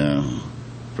see. Some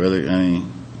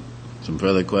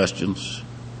further questions?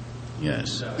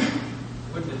 Yes.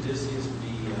 Wouldn't Odysseus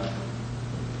be an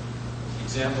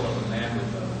example of a man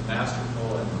with a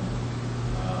masterful and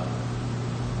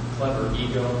clever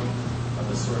ego of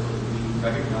the sort that we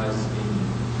recognize as being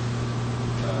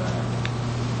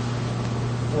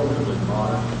formidably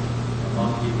modern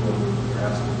among people who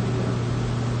perhaps would be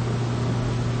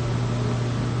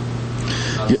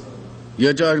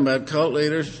You're talking about cult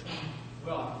leaders?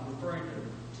 Well, I'm referring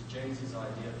to Jaynes'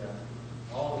 idea that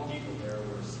all the people there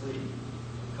were asleep,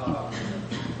 caught up in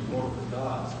the war of the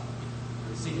gods.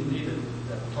 It seemed to me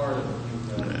that part of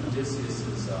Odysseus'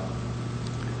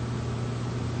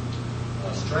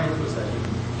 strength was that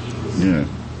he was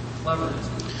cleverness.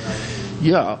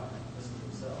 Yeah.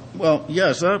 Well,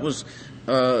 yes, that was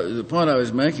the point I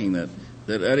was making, that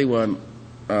anyone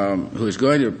who is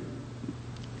going to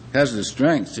has the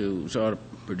strength to sort of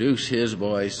produce his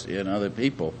voice in other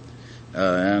people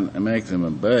and make them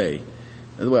obey.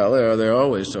 Well, they're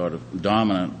always sort of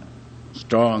dominant,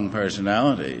 strong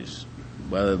personalities,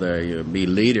 whether they be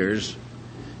leaders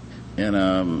in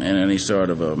any sort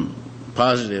of a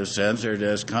positive sense or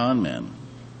just con men.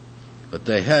 But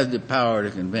they had the power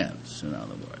to convince, in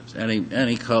other words.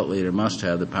 Any cult leader must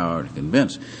have the power to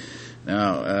convince.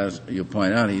 Now, as you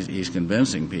point out, he's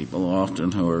convincing people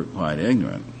often who are quite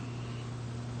ignorant.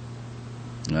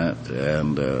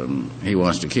 And he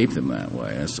wants to keep them that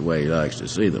way. That's the way he likes to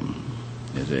see them,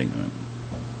 is ignorant.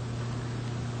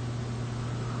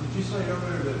 Did you say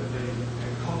earlier that it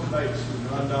cultivates the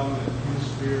non-dominant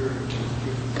hemisphere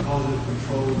to cause it to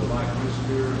control the right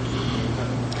hemisphere?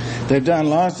 They've done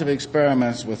lots of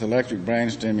experiments with electric brain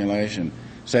stimulation,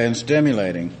 say in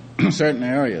stimulating certain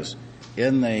areas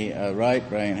in the right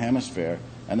brain hemisphere,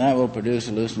 and that will produce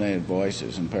hallucinated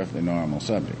voices in perfectly normal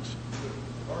subjects.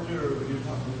 Earlier, when you were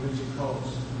talking about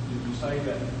cults, did you say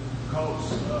that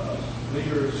cults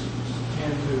leaders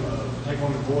tend to take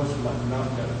on the voice of like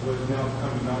what is now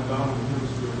becoming non-dominant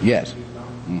hemisphere? Yes.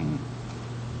 Mm-hmm.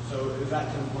 So is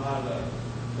that to imply that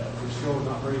we're still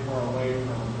not very far away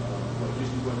from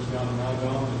what's now the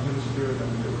non-dominant hemisphere? I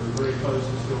mean, that we're very close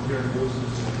to still hearing voices?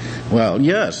 Well,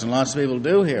 yes, and lots of people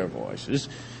do hear voices,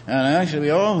 and actually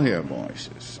we all hear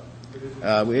voices.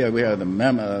 We have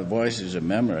the voices of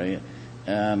memory.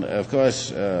 And, of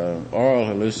course, oral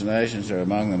hallucinations are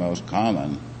among the most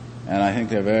common, and I think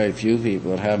there are very few people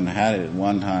that haven't had it at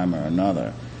one time or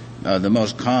another. The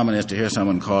most common is to hear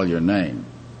someone call your name.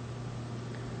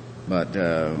 But,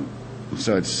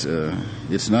 so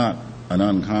it's not an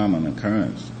uncommon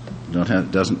occurrence.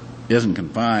 Isn't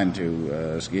confined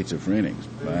to schizophrenics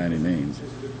by any means.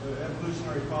 Is it an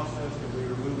evolutionary process that we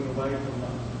are moving away from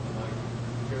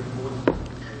hearing voices?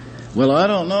 Well, I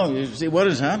don't know. You see, what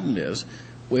has happened is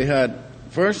we had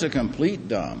first a complete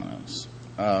dominance,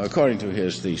 according to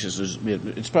his thesis.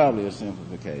 It's probably a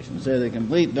simplification. Say the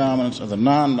complete dominance of the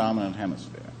non-dominant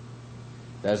hemisphere.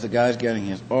 That's the guy's getting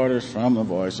his orders from the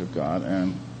voice of God,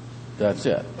 and that's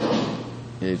it.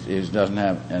 It doesn't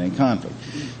have any conflict.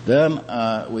 Then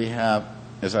we have,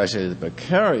 as I say, the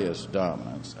precarious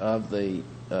dominance of the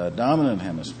dominant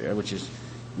hemisphere, which is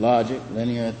logic,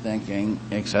 linear thinking,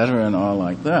 etc., and all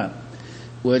like that,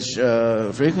 which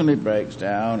frequently breaks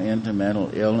down into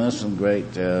mental illness and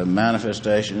great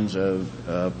manifestations of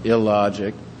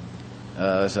illogic,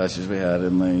 such as we had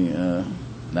in the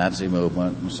Nazi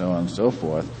movement and so on and so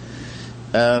forth.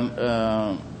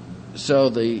 And so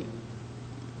the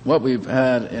what we've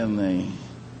had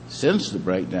since the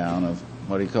breakdown of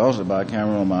what he calls the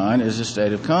bicameral mind is a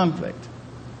state of conflict,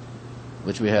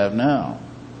 which we have now.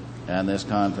 And this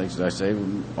conflict, as I say,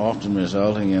 often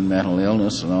resulting in mental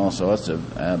illness and all sorts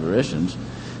of aberrations.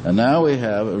 And now we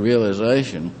have a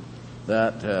realization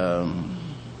that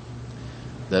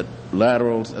that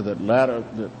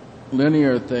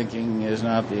linear thinking is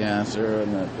not the answer,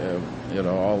 and that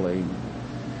all the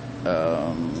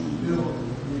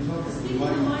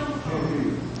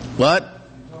what?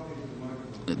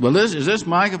 Well, is this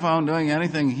microphone doing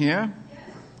anything here?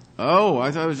 Oh,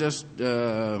 I thought it was just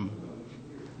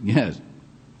yes.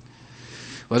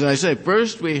 Well, as I say,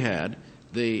 first we had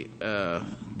the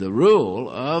rule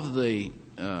of the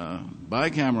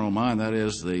bicameral mind, that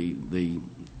is the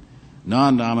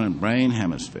non-dominant brain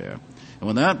hemisphere. And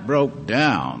when that broke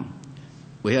down,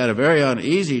 we had a very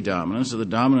uneasy dominance of the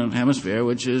dominant hemisphere,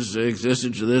 which has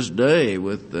existed to this day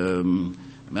with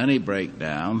many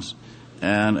breakdowns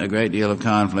and a great deal of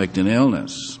conflict and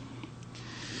illness.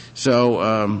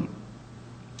 So,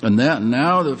 and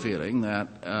now the feeling that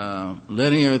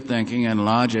linear thinking and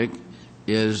logic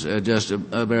is just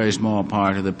a very small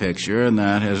part of the picture, and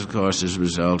that has, of course,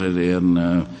 resulted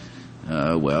in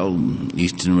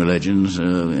Eastern religions,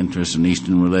 interest in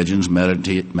Eastern religions,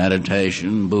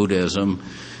 meditation, Buddhism,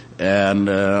 and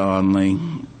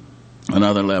on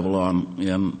another level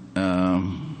in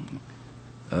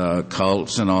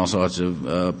cults and all sorts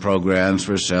of programs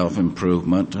for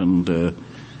self-improvement. And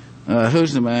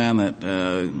who's the man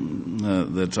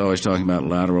that's always talking about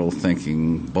lateral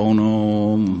thinking?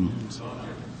 Bono,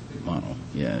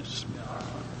 yes.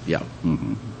 Yeah.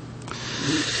 Mm-hmm.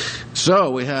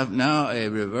 So we have now a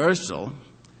reversal,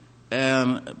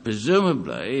 and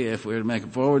presumably, if we're to make a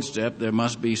forward step, there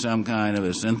must be some kind of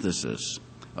a synthesis.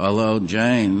 Although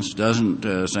Jaynes doesn't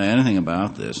say anything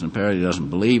about this, and apparently doesn't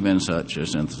believe in such a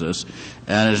synthesis,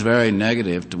 and is very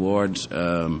negative towards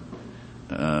those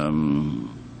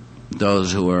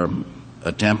who are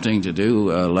attempting to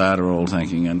do lateral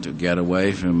thinking and to get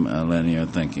away from linear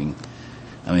thinking.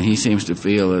 I mean, he seems to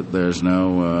feel that there's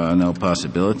no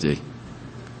possibility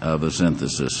of a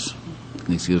synthesis.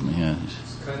 Excuse me, yes.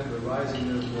 It's kind of a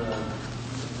rising of an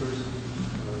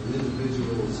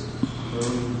individual's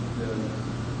own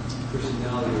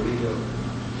personality or ego,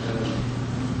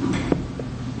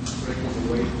 breaking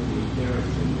away from the inherent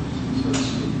things, so to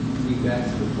speak, getting back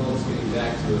to the pulse, getting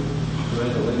back to a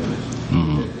parental image, which I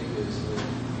think is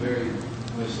very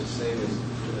much the same as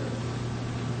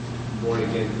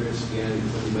born-again Christianity,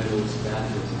 fundamentalist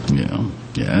Baptism. Yeah,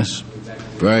 yes.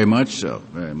 Very much so,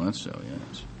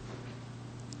 yes.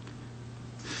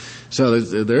 So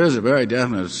there is a very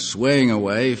definite swaying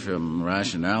away from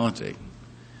rationality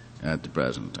at the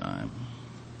present time.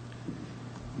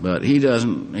 But he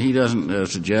doesn't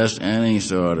suggest any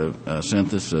sort of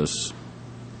synthesis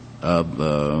of,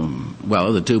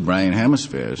 the two brain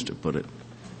hemispheres, to put it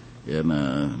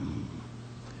in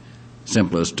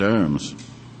simplest terms.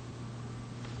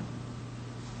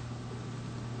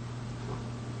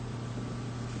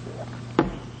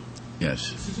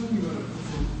 Yes. Is he talking about a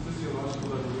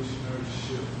physiological evolutionary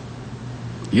shift?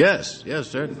 Yes,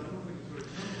 certainly.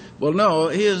 Well, no,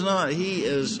 he is not. He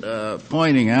is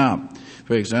pointing out,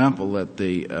 for example, that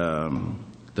the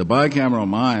bicameral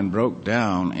mind broke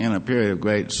down in a period of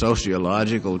great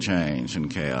sociological change and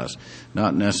chaos,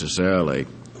 not necessarily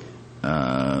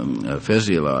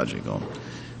physiological.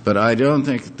 But I don't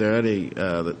think that there are any.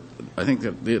 I think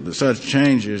that such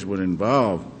changes would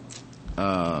involve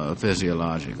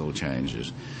physiological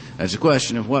changes. It's a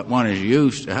question of what one is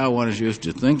used to, how one is used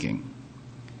to thinking.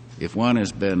 If one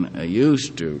has been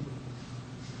used to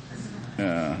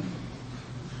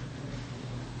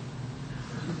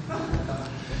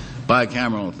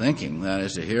bicameral thinking, that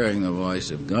is, to hearing the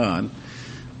voice of God,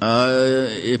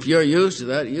 if you're used to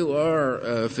that, you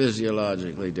are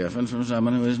physiologically different from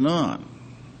someone who is not.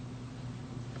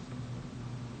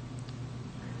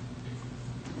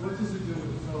 What does it do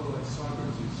with a fellow like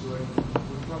Socrates, who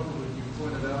would probably be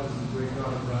pointed out as the great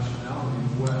god of rationality in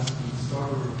the West, and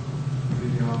started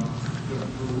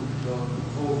the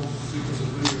whole sequence of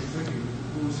linear thinking?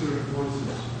 Who was hearing voices?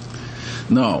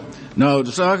 No,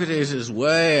 Socrates is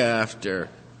way after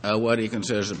what he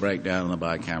considers the breakdown of the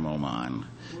bicameral mind.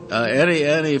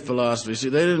 Any philosophy, see,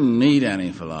 they didn't need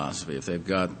any philosophy if they've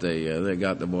got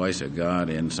the voice of God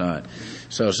inside.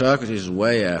 So Socrates is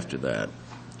way after that.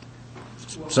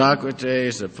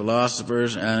 Socrates, the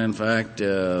philosophers, and in fact,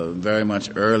 very much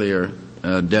earlier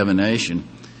divination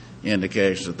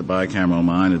indicates that the bicameral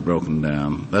mind is broken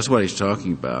down. That's what he's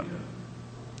talking about.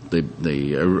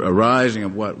 the arising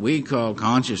of what we call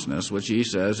consciousness, which he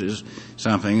says is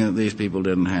something that these people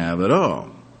didn't have at all.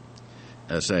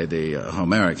 Say the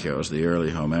Homeric heroes, the early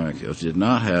Homeric heroes, did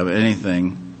not have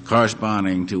anything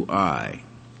corresponding to I.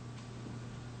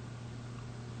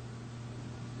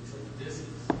 Except Odysseus.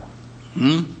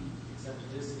 Except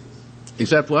Odysseus.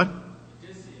 Except what?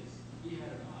 Odysseus, he had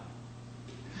an eye.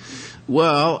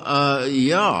 Well,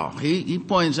 yeah, he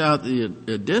points out that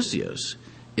Odysseus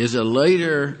is a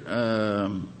later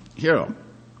hero.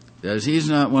 That is, he's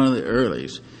not one of the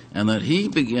earlies. And that he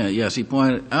began, yes, he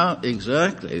pointed out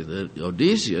exactly that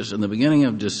Odysseus, in the beginning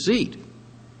of Deceit,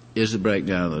 is the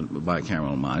breakdown of the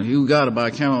bicameral mind. If you've got a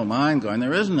bicameral mind going,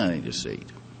 there isn't any deceit.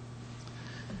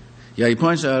 Yeah, he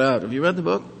points that out. Have you read the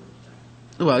book?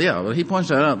 Well, yeah, but he points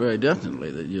that out very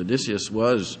definitely, that Odysseus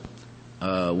was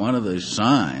one of the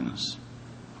signs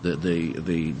that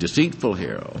the deceitful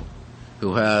hero,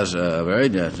 who has a very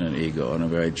definite ego and a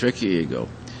very tricky ego,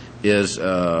 is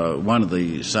one of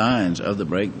the signs of the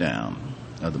breakdown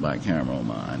of the bicameral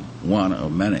mind, one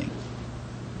of many.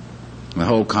 The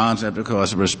whole concept, of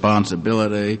course, of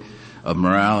responsibility, of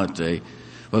morality,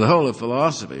 well, the whole of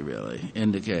philosophy really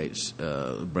indicates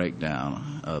the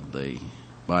breakdown of the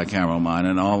bicameral mind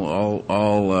and all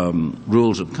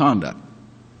rules of conduct.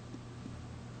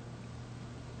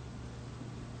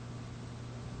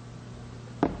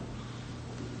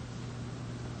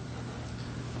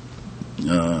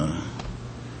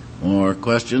 More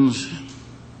questions?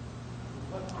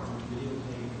 What part of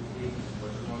videotape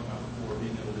was talking about before,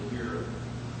 being able to hear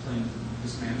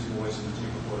this man's voice and take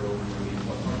a photo over and read?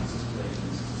 What part does this play?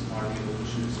 Is this part of able to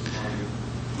choose this part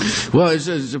of Well, it's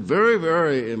a very,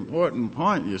 very important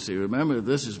point, you see. Remember,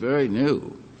 this is very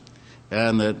new.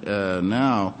 And that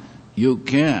now you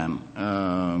can,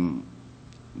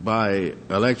 by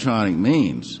electronic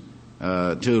means,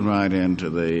 tune right into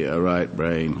the right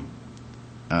brain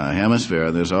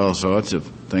hemisphere. There's all sorts of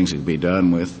things that can be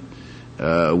done with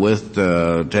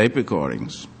tape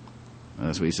recordings,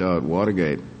 as we saw at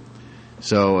Watergate.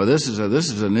 So this is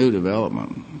a new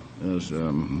development,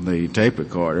 the tape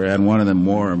recorder, and one of the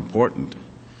more important,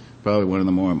 probably one of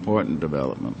the more important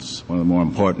developments, one of the more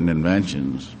important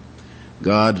inventions.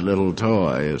 God's little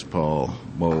toy, as Paul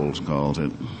Bowles calls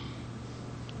it.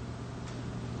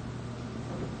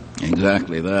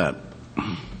 Exactly that.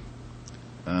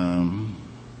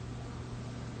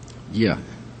 Yeah.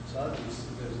 So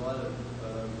there's a lot of,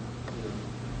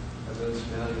 evidence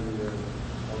mounting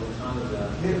all the time about.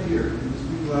 Can't hear. Can you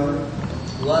speak louder?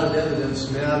 A lot of evidence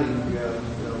mounting.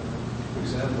 For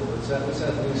example, what's that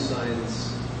new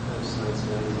science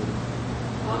magazine?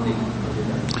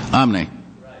 Omni.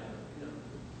 Right.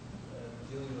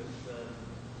 Dealing with,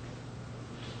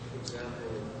 for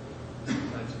example,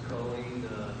 types of choline,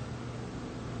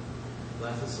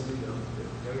 lecithin,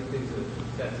 everything's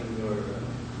affecting your,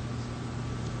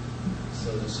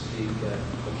 so to speak,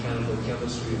 mechanical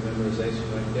chemistry and memorization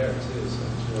right there too. So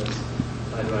I'm sure it's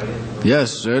tied right in.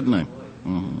 Yes, certainly.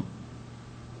 Mm-hmm.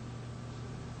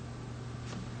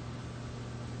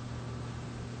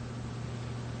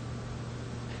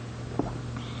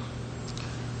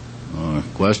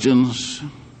 Questions?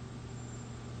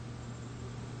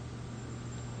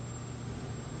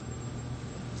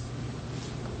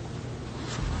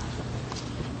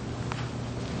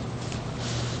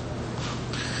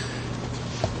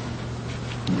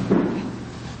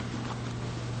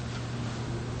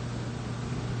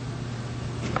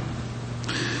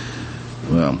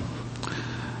 Well,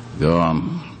 go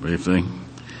on briefly.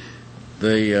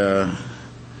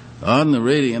 On the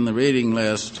reading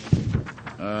list,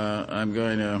 I'm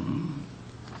going to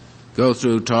go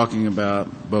through talking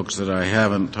about books that I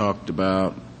haven't talked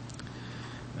about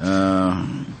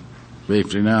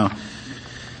briefly now.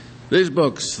 These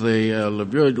books, the Le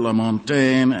Vieux de la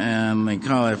Montagne and the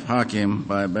Caliph Hakim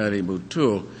by Betty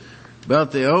Boutoul,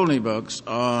 about the only books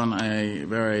on a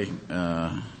very,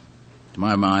 to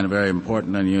my mind, a very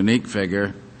important and unique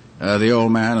figure, the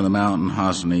old man of the mountain,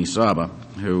 Hassan-i-Sabbah,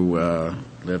 who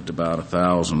lived about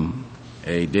 1000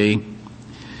 A.D.,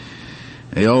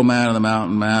 the old man of the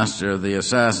mountain, master of the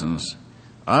assassins.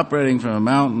 Operating from a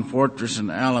mountain fortress in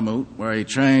Alamut, where he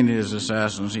trained his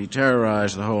assassins, he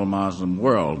terrorized the whole Muslim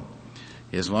world.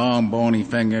 His long, bony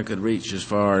finger could reach as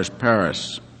far as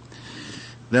Paris.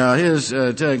 Now, his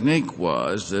technique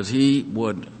was that he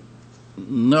would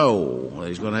know that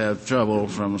he's going to have trouble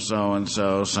from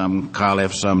so-and-so, some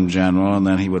caliph, some general, and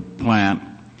then he would plant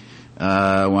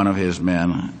one of his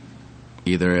men,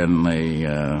 either in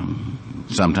the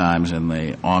sometimes in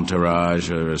the entourage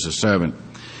or as a servant.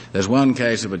 There's one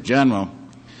case of a general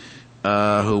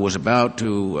who was about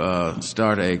to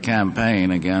start a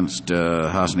campaign against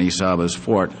Hassan-i-Sabbah's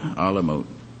fort, Alamut.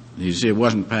 You see, he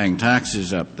wasn't paying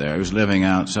taxes up there. He was living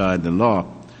outside the law.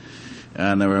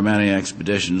 And there were many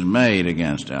expeditions made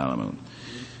against Alamut.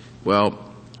 Well,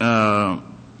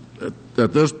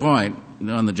 at this point,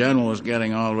 when the general was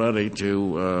getting all ready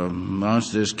to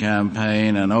launch this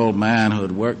campaign, an old man who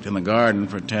had worked in the garden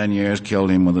for 10 years killed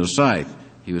him with a scythe.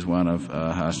 He was one of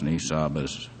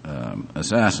Hassan-i-Sabbah's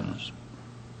assassins.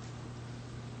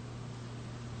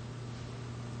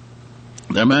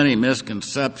 There are many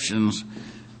misconceptions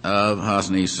of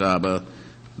Hassan-i-Sabbah.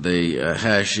 The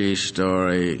hashish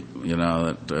story,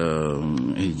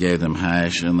 that he gave them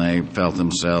hash and they felt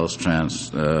themselves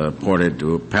transported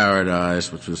to a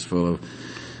paradise which was full of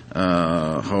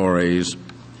houris.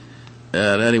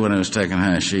 And anyone who's taken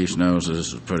hashish knows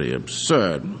this is pretty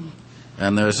absurd.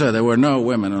 And there were no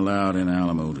women allowed in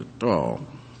Alamut at all.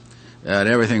 And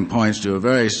everything points to a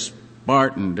very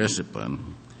Spartan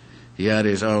discipline. He had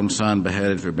his own son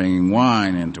beheaded for bringing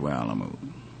wine into Alamut.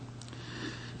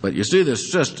 But you see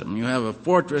this system. You have a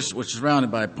fortress which is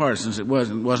surrounded by partisans. It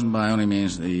wasn't by any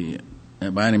means the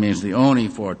only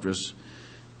fortress.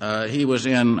 He was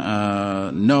in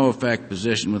no effect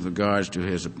position with regards to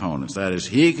his opponents. That is,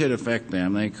 he could affect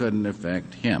them, they couldn't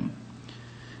affect him.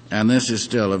 And this is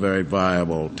still a very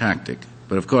viable tactic.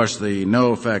 But of course, the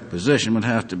no effect position would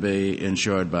have to be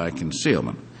ensured by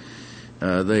concealment.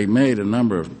 They made a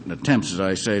number of attempts, as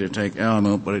I say, to take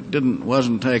Alamut, but it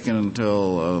wasn't taken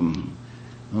until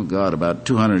about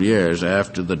 200 years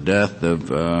after the death of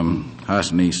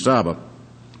Hassan-i-Sabbah.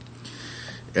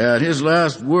 And his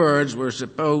last words were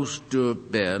supposed to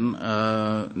have been,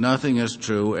 nothing is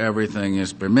true, everything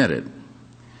is permitted.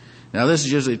 Now, this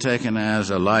is usually taken as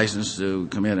a license to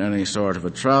commit any sort of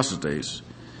atrocities.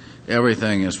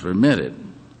 Everything is permitted.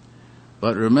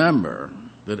 But remember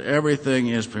that everything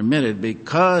is permitted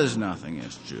because nothing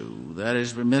is true. That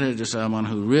is permitted to someone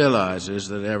who realizes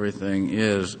that everything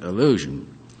is illusion.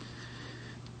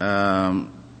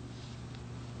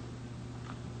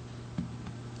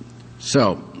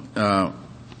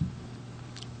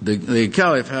 The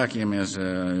Caliph Hakim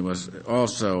was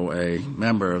also a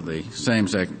member of the same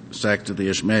sect of the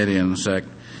Ishmaelian sect,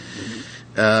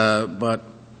 but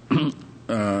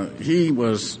he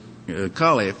was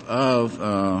Caliph of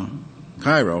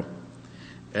Cairo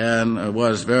and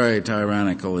was very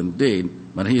tyrannical indeed,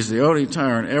 but he's the only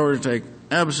tyrant ever to take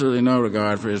absolutely no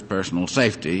regard for his personal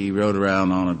safety. He rode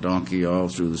around on a donkey all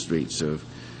through the streets of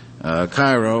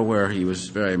Cairo, where he was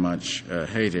very much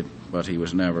hated, but he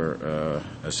was never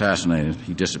assassinated.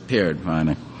 He disappeared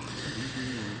finally.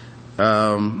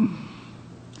 The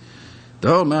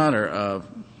whole matter of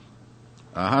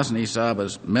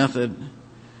Hassan-i-Sabbah's method,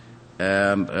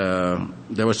 and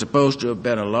there was supposed to have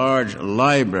been a large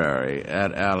library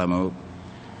at Alamut,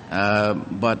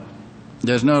 but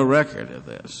there's no record of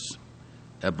this.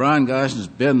 Brion Gysin's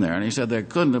been there, and he said there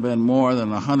couldn't have been more than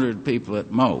 100 people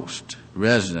at most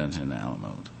resident in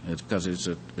Alamut. It's because it's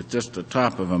just the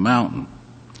top of a mountain.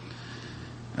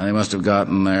 And they must have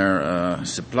gotten their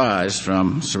supplies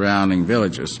from surrounding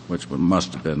villages, which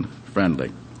must have been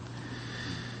friendly.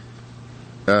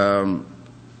 Some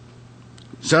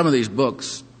of these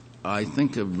books, I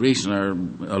think,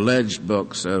 alleged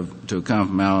books to come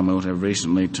from Alamut have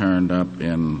recently turned up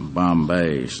in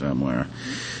Bombay somewhere.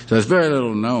 So there's very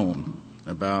little known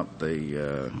about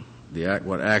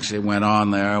what actually went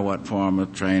on there, what form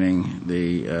of training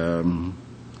the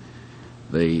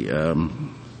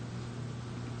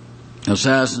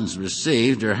assassins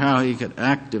received, or how he could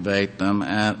activate them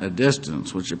at a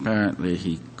distance, which apparently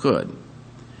he could.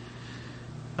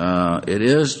 It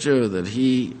is true that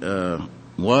he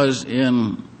was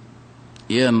in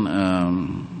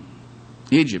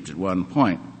Egypt at one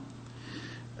point,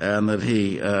 and that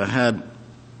he had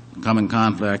come in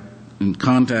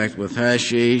contact with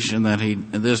hashish, and that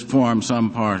this formed some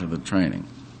part of the training.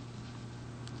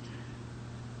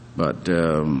 But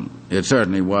it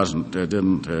certainly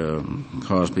didn't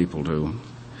cause people to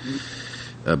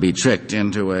be tricked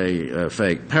into a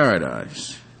fake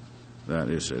paradise. That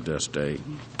is just a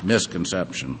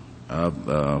misconception of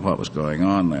what was going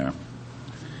on there.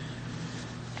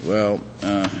 Well,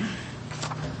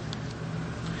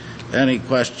 any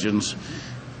questions?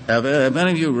 Have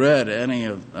any of you read any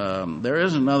of... there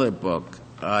is another book,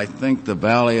 I think, The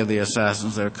Valley of the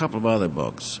Assassins. There are a couple of other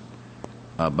books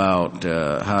about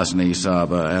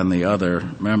Hassan-i-Sabbah and the other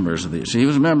members of he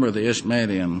was a member of the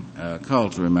Ishmaelian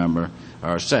cult, remember,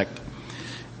 or sect,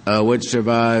 which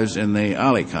survives in the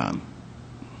Ali Khan,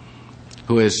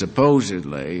 who is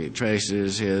supposedly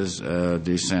traces his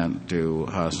descent to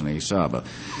hassan-i-sabbah.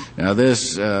 Now,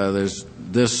 this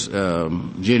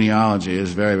genealogy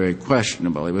is very, very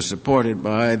questionable. It was supported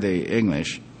by the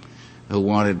English, who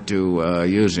wanted to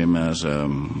use him as sort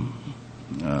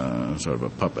of a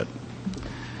puppet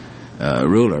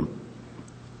ruler,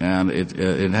 and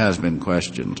it has been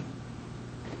questioned.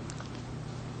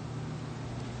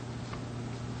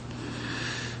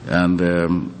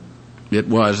 And it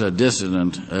was a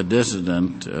dissident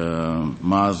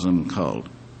Muslim cult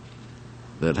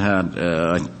that had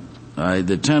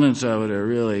the tenets of it are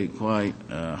really quite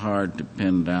hard to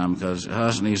pin down, because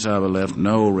hassan-i-sabbah left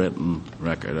no written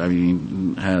record. I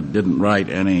mean, didn't write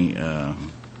any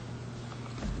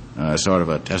sort of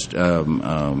a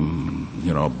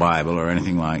Bible or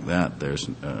anything like that. There's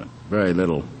very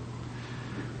little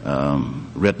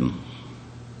written.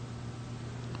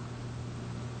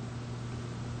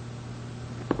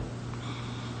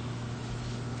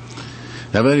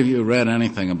 Have any of you read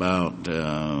anything about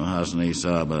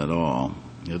hassan-i-sabbah at all?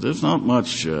 Yeah, there's not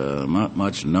much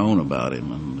known about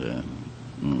him.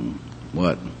 And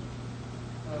what?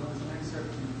 There's an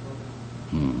excerpt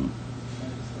Hmm.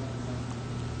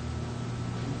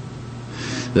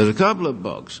 There's a couple of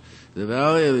books. The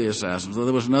Valley of the Assassins.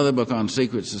 There was another book on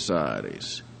secret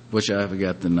societies, which I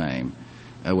forget the name,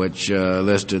 which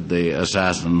listed the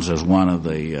assassins as one of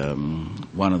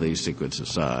these secret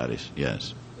societies.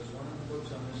 Yes.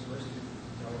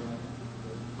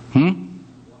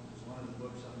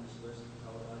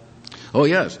 Oh,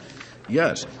 yes.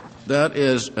 That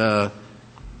is Le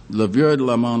Vieux de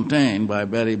la Montagne by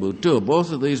Betty Boutou.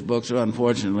 Both of these books are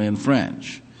unfortunately in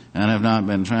French and have not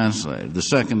been translated. The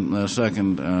second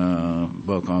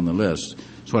book on the list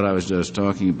is what I was just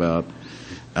talking about,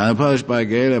 published by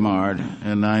Gallimard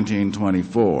in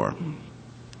 1924.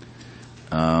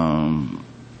 And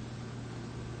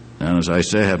as I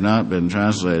say, have not been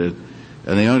translated.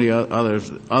 And the only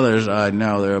others I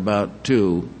know, there are about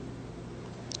two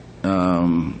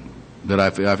that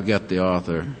I forget the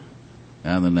author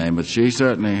and the name, but she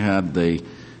certainly had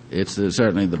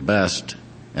certainly the best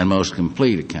and most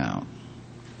complete account.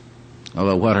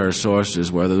 Although what her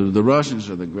sources were, the Russians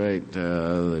are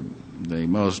the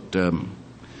most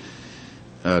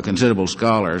considerable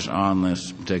scholars on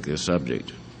this particular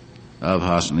subject of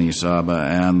hassan-i-sabbah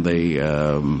and the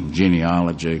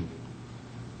genealogy,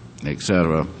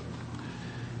 etc.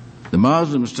 The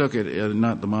Muslims took it,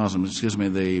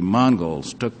 the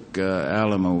Mongols took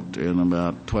Alamut in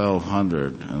about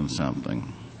 1200 and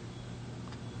something.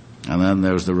 And then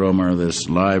there was the rumor of this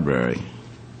library,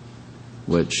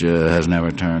 which has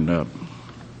never turned up.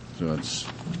 So it's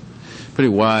pretty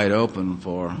wide open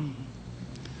for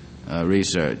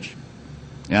research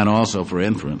and also for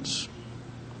inference,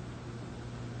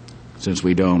 since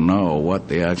we don't know what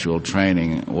the actual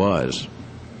training was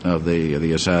of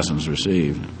the assassins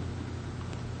received.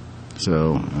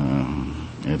 So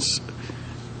it's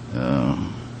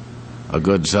a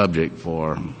good subject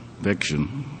for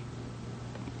fiction.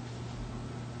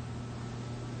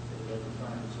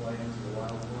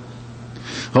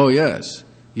 Oh, yes.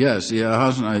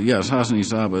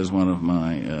 Hassan-i-sabbah is one of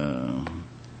my.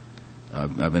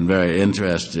 I've been very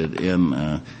interested in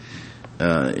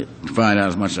to find out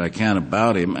as much as I can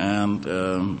about him,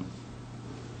 and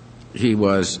he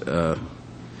was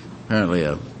apparently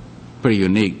a pretty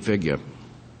unique figure.